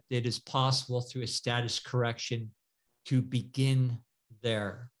discussion, but it is possible through a status correction to begin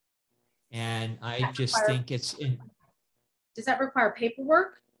there. And I just think it's in. Does that require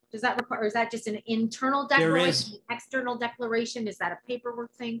paperwork? Does that require, or is that just an internal declaration, external declaration? Is that a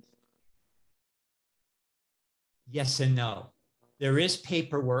paperwork thing? Yes and no. There is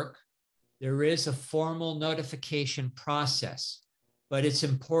paperwork. There is a formal notification process, but it's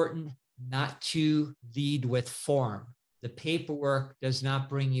important not to lead with form. The paperwork does not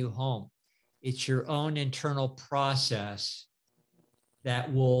bring you home. It's your own internal process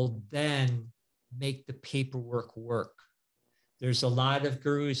that will then make the paperwork work. There's a lot of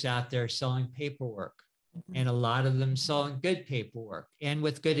gurus out there selling paperwork, and a lot of them selling good paperwork and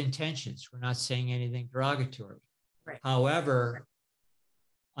with good intentions. We're not saying anything derogatory. Right. However,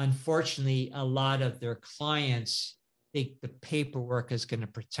 unfortunately, a lot of their clients think the paperwork is going to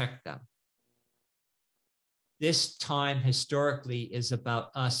protect them. This time historically is about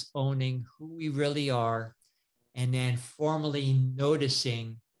us owning who we really are and then formally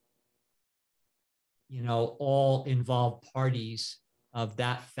noticing, all involved parties of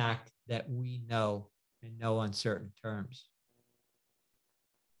that fact that we know in no uncertain terms.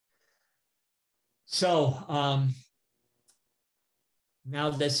 So now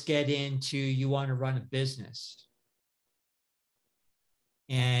let's get into, you want to run a business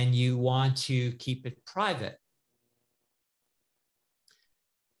and you want to keep it private.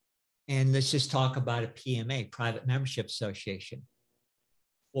 And let's just talk about a PMA, Private Membership Association.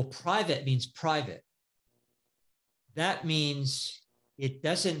 Well, private means private. That means it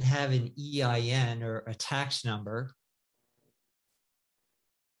doesn't have an EIN or a tax number.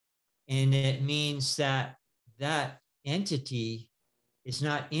 And it means that that entity is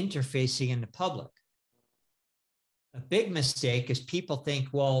not interfacing in the public. A big mistake is people think,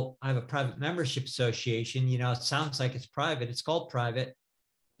 well, I have a private membership association, it sounds like it's private, it's called private,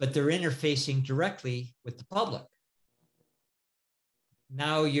 but they're interfacing directly with the public.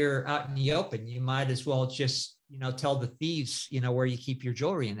 Now you're out in the open. You might as well just, tell the thieves, where you keep your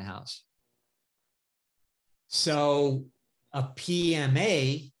jewelry in the house. So a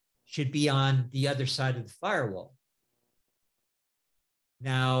PMA should be on the other side of the firewall.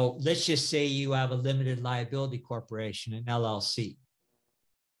 Now, let's just say you have a limited liability corporation, an LLC,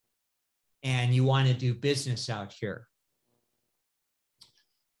 and you want to do business out here.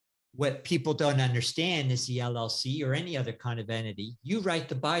 What people don't understand is the LLC or any other kind of entity, you write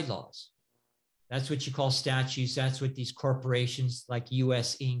the bylaws. That's what you call statutes. That's what these corporations like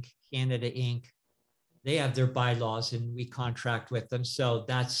US Inc., Canada Inc., they have their bylaws and we contract with them. So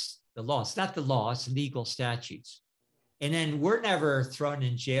that's the law. It's not the law, it's legal statutes. And then we're never thrown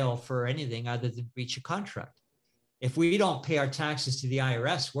in jail for anything other than breach of contract. If we don't pay our taxes to the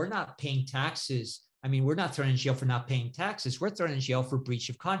IRS, we're not paying taxes. I mean, we're not thrown in jail for not paying taxes. We're thrown in jail for breach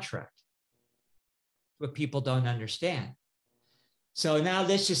of contract. What people don't understand. So now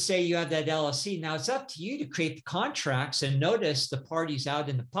let's just say you have that LLC. Now it's up to you to create the contracts and notice the parties out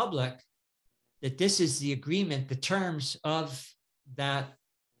in the public that this is the agreement, the terms of that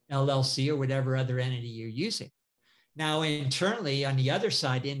LLC or whatever other entity you're using. Now, internally, on the other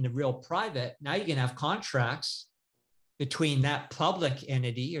side, in the real private, now you can have contracts between that public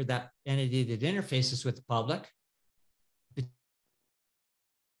entity or that entity that interfaces with the public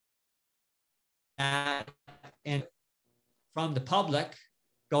and from the public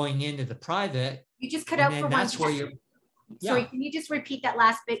going into the private. You just cut out for one that's where second. Sorry, can you just repeat that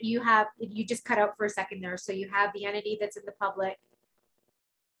last bit? You just cut out for a second there. So you have the entity that's in the public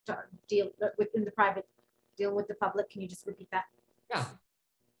deal within the private, dealing with the public. Can you just repeat that? Yeah.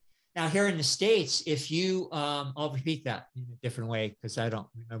 Now here in the States, if you, I'll repeat that in a different way because I don't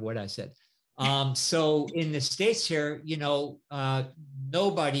remember what I said. So in the States here,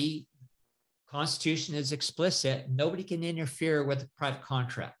 nobody, Constitution is explicit, nobody can interfere with a private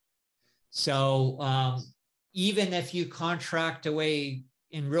contract. So even if you contract away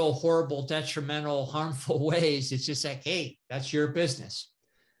in real horrible, detrimental, harmful ways, it's just like, hey, that's your business.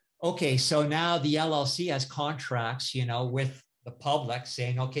 Okay, so now the LLC has contracts, with the public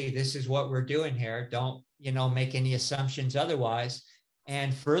saying, okay, this is what we're doing here. Don't, make any assumptions otherwise.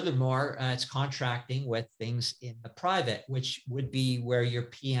 And furthermore, it's contracting with things in the private, which would be where your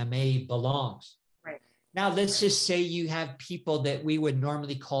PMA belongs. Right. Now, let's just say you have people that we would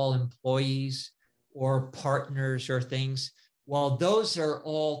normally call employees or partners or things. Well, those are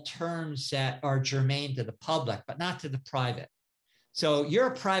all terms that are germane to the public, but not to the private. So you're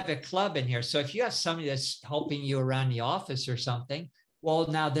a private club in here. So if you have somebody that's helping you around the office or something, well,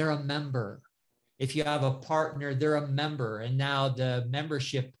 now they're a member. If you have a partner, they're a member. And now the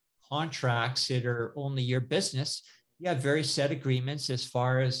membership contracts that are only your business, you have very set agreements as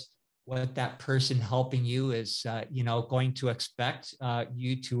far as what that person helping you is, going to expect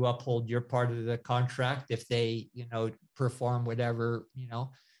you to uphold your part of the contract if they, perform whatever,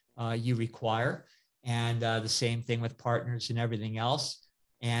 you require. And the same thing with partners and everything else.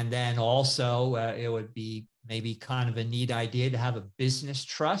 And then also it would be maybe kind of a neat idea to have a business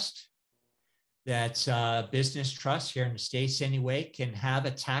trust. That's business trust here in the States anyway, can have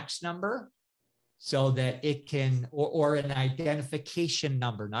a tax number so that it can, or an identification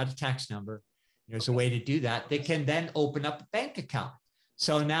number, not a tax number. There's a way to do that. They can then open up a bank account.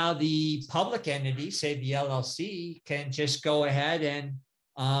 So now the public entity, say the LLC, can just go ahead and,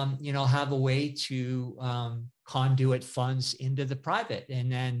 have a way to conduit funds into the private,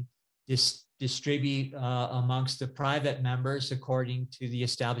 and then distribute amongst the private members according to the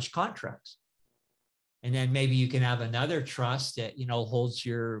established contracts. And then maybe you can have another trust that, holds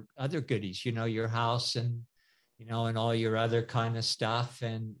your other goodies, your house and, and all your other kind of stuff.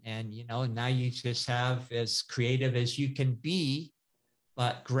 And, now you just have as creative as you can be,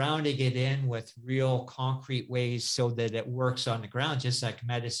 but grounding it in with real concrete ways so that it works on the ground, just like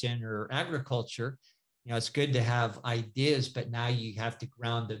medicine or agriculture. It's good to have ideas, but now you have to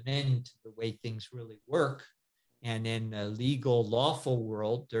ground them into the way things really work. And in the legal, lawful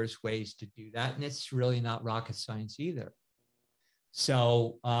world, there's ways to do that. And it's really not rocket science either.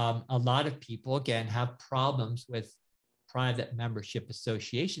 So a lot of people, again, have problems with private membership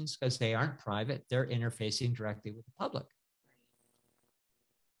associations because they aren't private. They're interfacing directly with the public.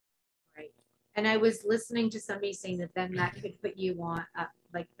 Right. And I was listening to somebody saying that then that could put you on,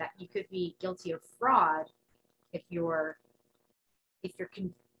 like that you could be guilty of fraud if you're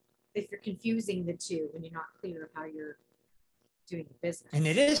confusing the two when you're not clear of how you're doing the business. And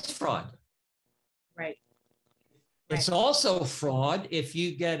it is fraud. Right. It's also fraud if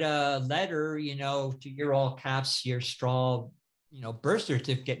you get a letter, to your all caps, your straw, birth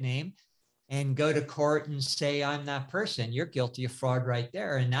certificate name, and go to court and say, I'm that person. You're guilty of fraud right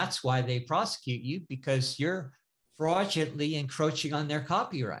there. And that's why they prosecute you, because you're fraudulently encroaching on their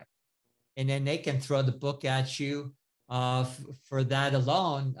copyright. And then they can throw the book at you for that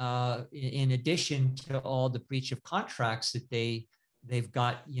alone, in addition to all the breach of contracts that they've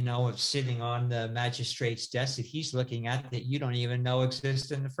got, sitting on the magistrate's desk that he's looking at that you don't even know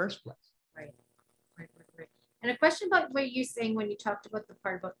exist in the first place. Right. And a question about what you're saying when you talked about the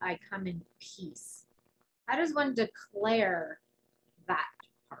part about I come in peace. How does one declare that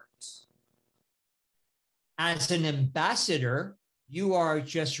part? As an ambassador, you are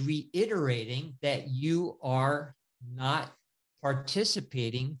just reiterating that you are not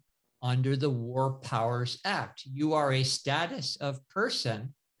participating under the War Powers Act. You are a status of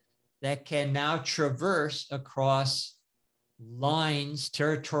person that can now traverse across lines,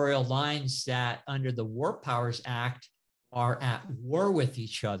 territorial lines that under the War Powers Act are at war with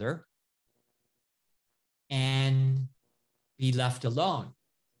each other, and be left alone.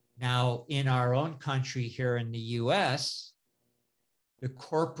 Now, in our own country here in the US, the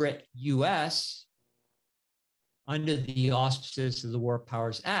corporate US, under the auspices of the War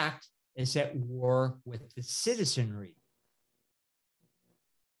Powers Act, is at war with the citizenry.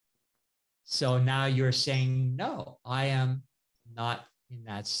 So now you're saying, no, I am not in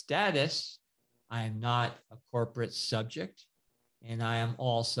that status. I am not a corporate subject. And I am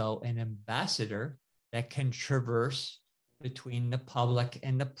also an ambassador that can traverse between the public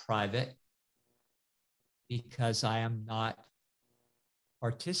and the private, because I am not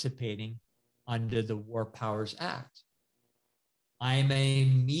participating under the War Powers Act. I am a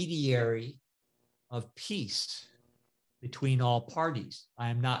mediator of peace between all parties. I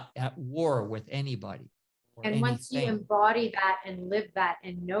am not at war with anybody. And once you embody that and live that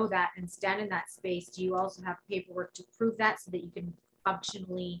and know that and stand in that space, do you also have paperwork to prove that so that you can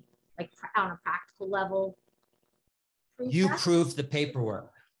functionally, like on a practical level, prove the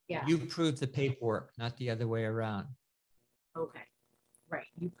paperwork? Yeah. You prove the paperwork, not the other way around. Okay. Right.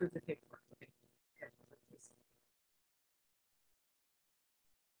 You prove the paperwork.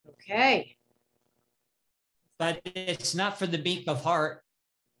 Okay. But it's not for the meek of heart.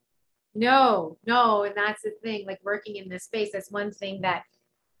 No. And that's the thing, like working in this space, that's one thing that,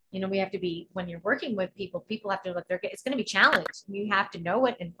 we have to be, when you're working with people have to look, it's going to be challenged. You have to know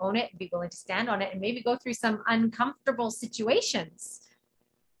it and own it and be willing to stand on it and maybe go through some uncomfortable situations,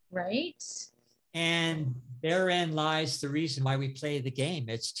 right? And therein lies the reason why we play the game.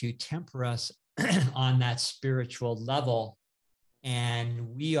 It's to temper us on that spiritual level.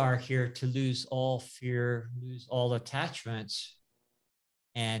 And we are here to lose all fear, lose all attachments.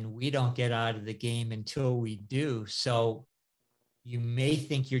 And we don't get out of the game until we do. So you may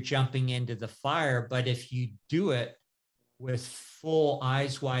think you're jumping into the fire, but if you do it with full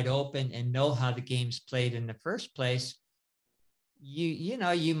eyes wide open and know how the game's played in the first place, you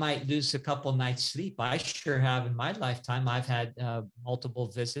know, you might lose a couple nights sleep. I sure have in my lifetime. I've had multiple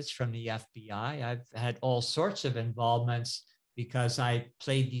visits from the FBI. I've had all sorts of involvements because I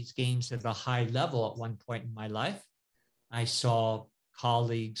played these games at a high level at one point in my life. I saw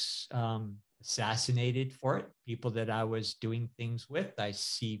colleagues assassinated for it, people that I was doing things with. I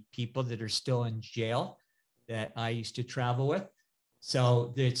see people that are still in jail that I used to travel with.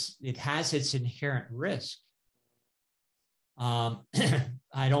 So it has its inherent risk. I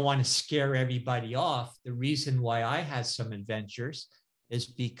don't want to scare everybody off. The reason why I had some adventures is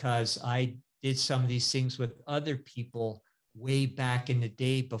because I did some of these things with other people way back in the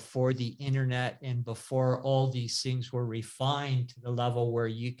day before the internet and before all these things were refined to the level where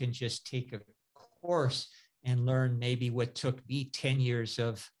you can just take a course and learn maybe what took me 10 years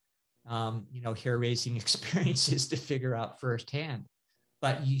of you know, hair raising experiences to figure out firsthand.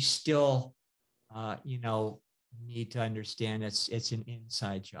 But you still you know, need to understand it's an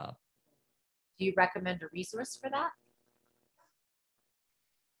inside job. Do you recommend a resource for that?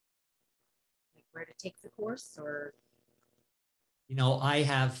 Like where to take the course, or? You know, I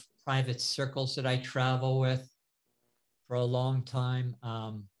have private circles that I travel with for a long time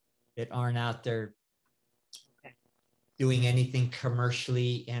that aren't out there doing anything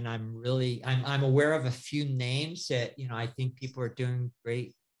commercially. And I'm aware of a few names that, you know, I think people are doing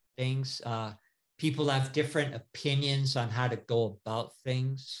great things. People have different opinions on how to go about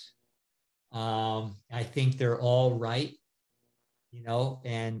things. I think they're all right, you know,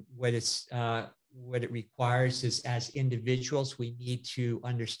 and what it requires is, as individuals, we need to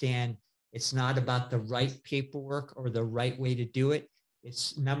understand it's not about the right paperwork or the right way to do it.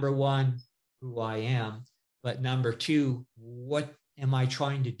 It's number one, who I am, but number two, what am I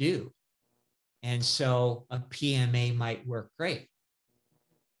trying to do? And so a PMA might work great.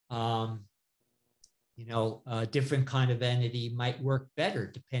 You know, a different kind of entity might work better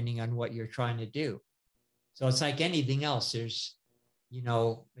depending on what you're trying to do. So it's like anything else. There's, you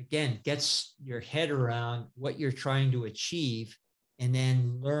know, again, gets your head around what you're trying to achieve and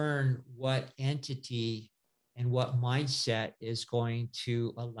then learn what entity and what mindset is going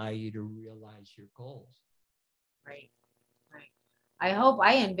to allow you to realize your goals. Right, right.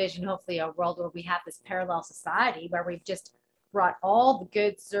 I envision hopefully a world where we have this parallel society where we've just brought all the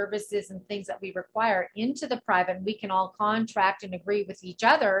goods, services, and things that we require into the private, and we can all contract and agree with each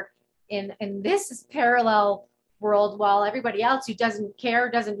other in this parallel world, while everybody else who doesn't care,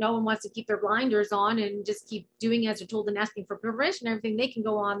 doesn't know, and wants to keep their blinders on and just keep doing as they're told and asking for permission, everything, they can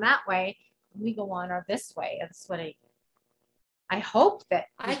go on that way, and we go on our this way. That's what I hope that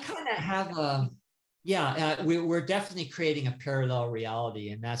I kind of have a, yeah, we're definitely creating a parallel reality,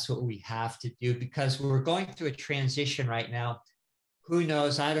 and that's what we have to do because we're going through a transition right now. Who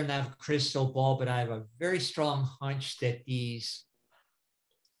knows? I don't have a crystal ball, but I have a very strong hunch that these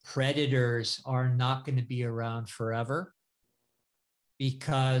predators are not going to be around forever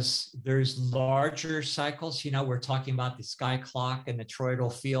because there's larger cycles. You know, we're talking about the sky clock and the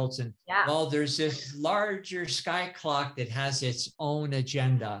toroidal fields, and well, there's this larger sky clock that has its own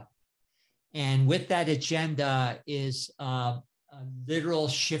agenda. And with that agenda is a literal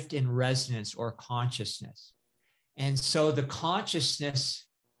shift in resonance or consciousness. And so the consciousness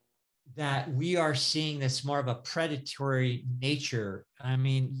that we are seeing that's more of a predatory nature. I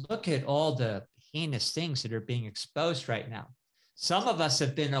mean, look at all the heinous things that are being exposed right now. Some of us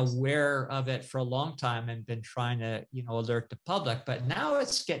have been aware of it for a long time and been trying to, you know, alert the public, but now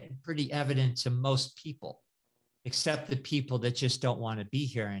it's getting pretty evident to most people, except the people that just don't want to be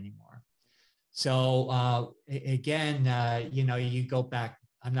here anymore. So again, you know, you go back,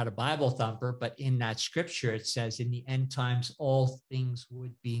 I'm not a Bible thumper, but in that scripture, it says in the end times, all things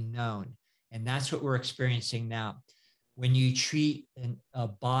would be known. And that's what we're experiencing now. When you treat a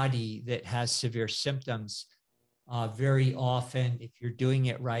body that has severe symptoms, very often, if you're doing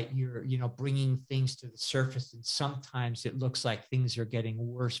it right, you're, you know, bringing things to the surface. And sometimes it looks like things are getting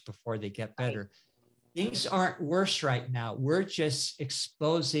worse before they get better. Things aren't worse right now. We're just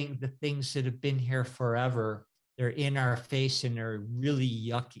exposing the things that have been here forever. They're in our face and they're really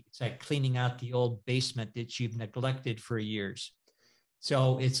yucky. It's like cleaning out the old basement that you've neglected for years.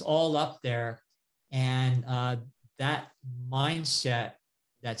 So it's all up there. And that mindset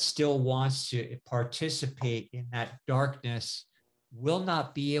that still wants to participate in that darkness will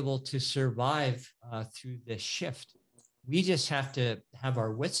not be able to survive through this shift. We just have to have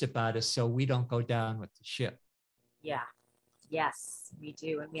our wits about us so we don't go down with the ship. Yeah. Yes, we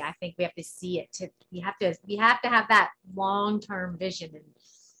do. And I think we have to see it we have to have that long-term vision,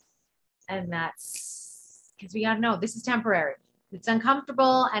 and that's because we gotta know this is temporary. It's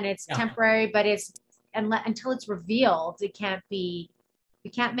uncomfortable and it's temporary, but it's until it's revealed, it can't be. We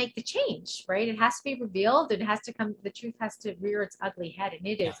can't make the change, right? It has to be revealed. It has to come. The truth has to rear its ugly head, and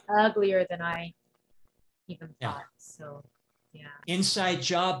it is uglier than I even thought. So, yeah. Inside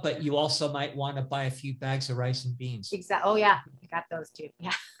job, but you also might want to buy a few bags of rice and beans. Exactly. Oh yeah, I got those too.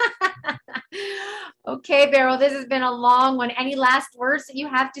 Yeah. Okay, Beryl, this has been a long one. Any last words that you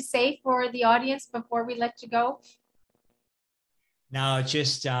have to say for the audience before we let you go? No,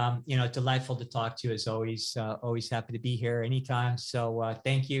 just, delightful to talk to you as always. Always happy to be here anytime. So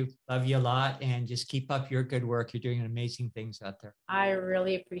thank you. Love you a lot. And just keep up your good work. You're doing amazing things out there. I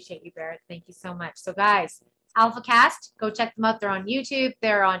really appreciate you, Barrett. Thank you so much. So guys, Alfacast, go check them out. They're on YouTube.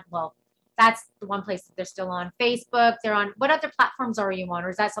 They're on, well, that's the one place that they're still on. Facebook. They're on, what other platforms are you on? Or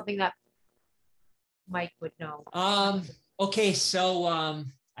is that something that Mike would know? Okay, so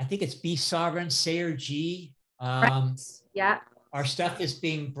I think it's Be Sovereign, Sayer G. Right. Yeah. Our stuff is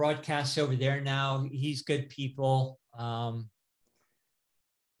being broadcast over there now. He's good people.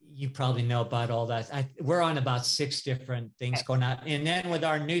 You probably know about all that. We're on about 6 different things going on. And then with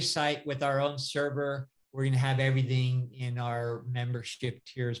our new site, with our own server, we're going to have everything in our membership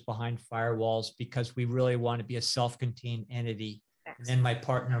tiers behind firewalls because we really want to be a self-contained entity. And then my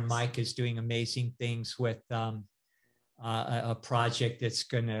partner, Mike, is doing amazing things with a project that's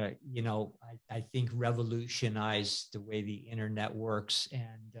going to, I think revolutionize the way the internet works.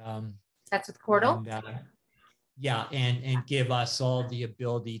 And that's with Cordal. And give us all the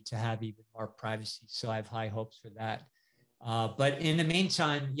ability to have even more privacy. So I have high hopes for that. But in the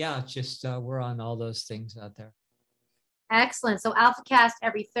meantime, we're on all those things out there. Excellent. So Alfacast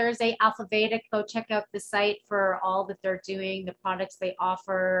every Thursday, Alpha Vedic, go check out the site for all that they're doing, the products they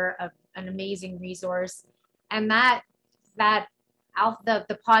offer, an amazing resource. And the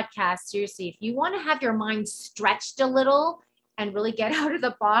podcast, seriously, if you want to have your mind stretched a little and really get out of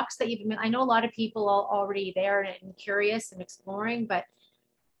the box that you've been, I know a lot of people are already there and curious and exploring, but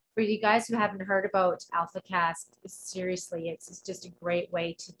for you guys who haven't heard about Alfacast, seriously, it's just a great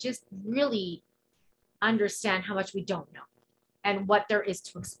way to just really understand how much we don't know and what there is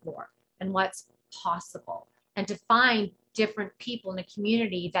to explore and what's possible, and to find different people in a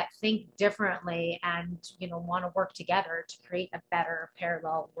community that think differently and want to work together to create a better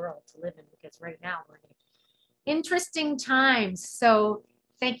parallel world to live in, because right now we're in interesting times. So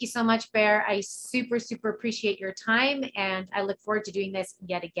thank you so much, Bear. I super appreciate your time, and I look forward to doing this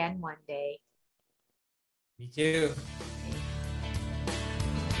yet again one day. Me too.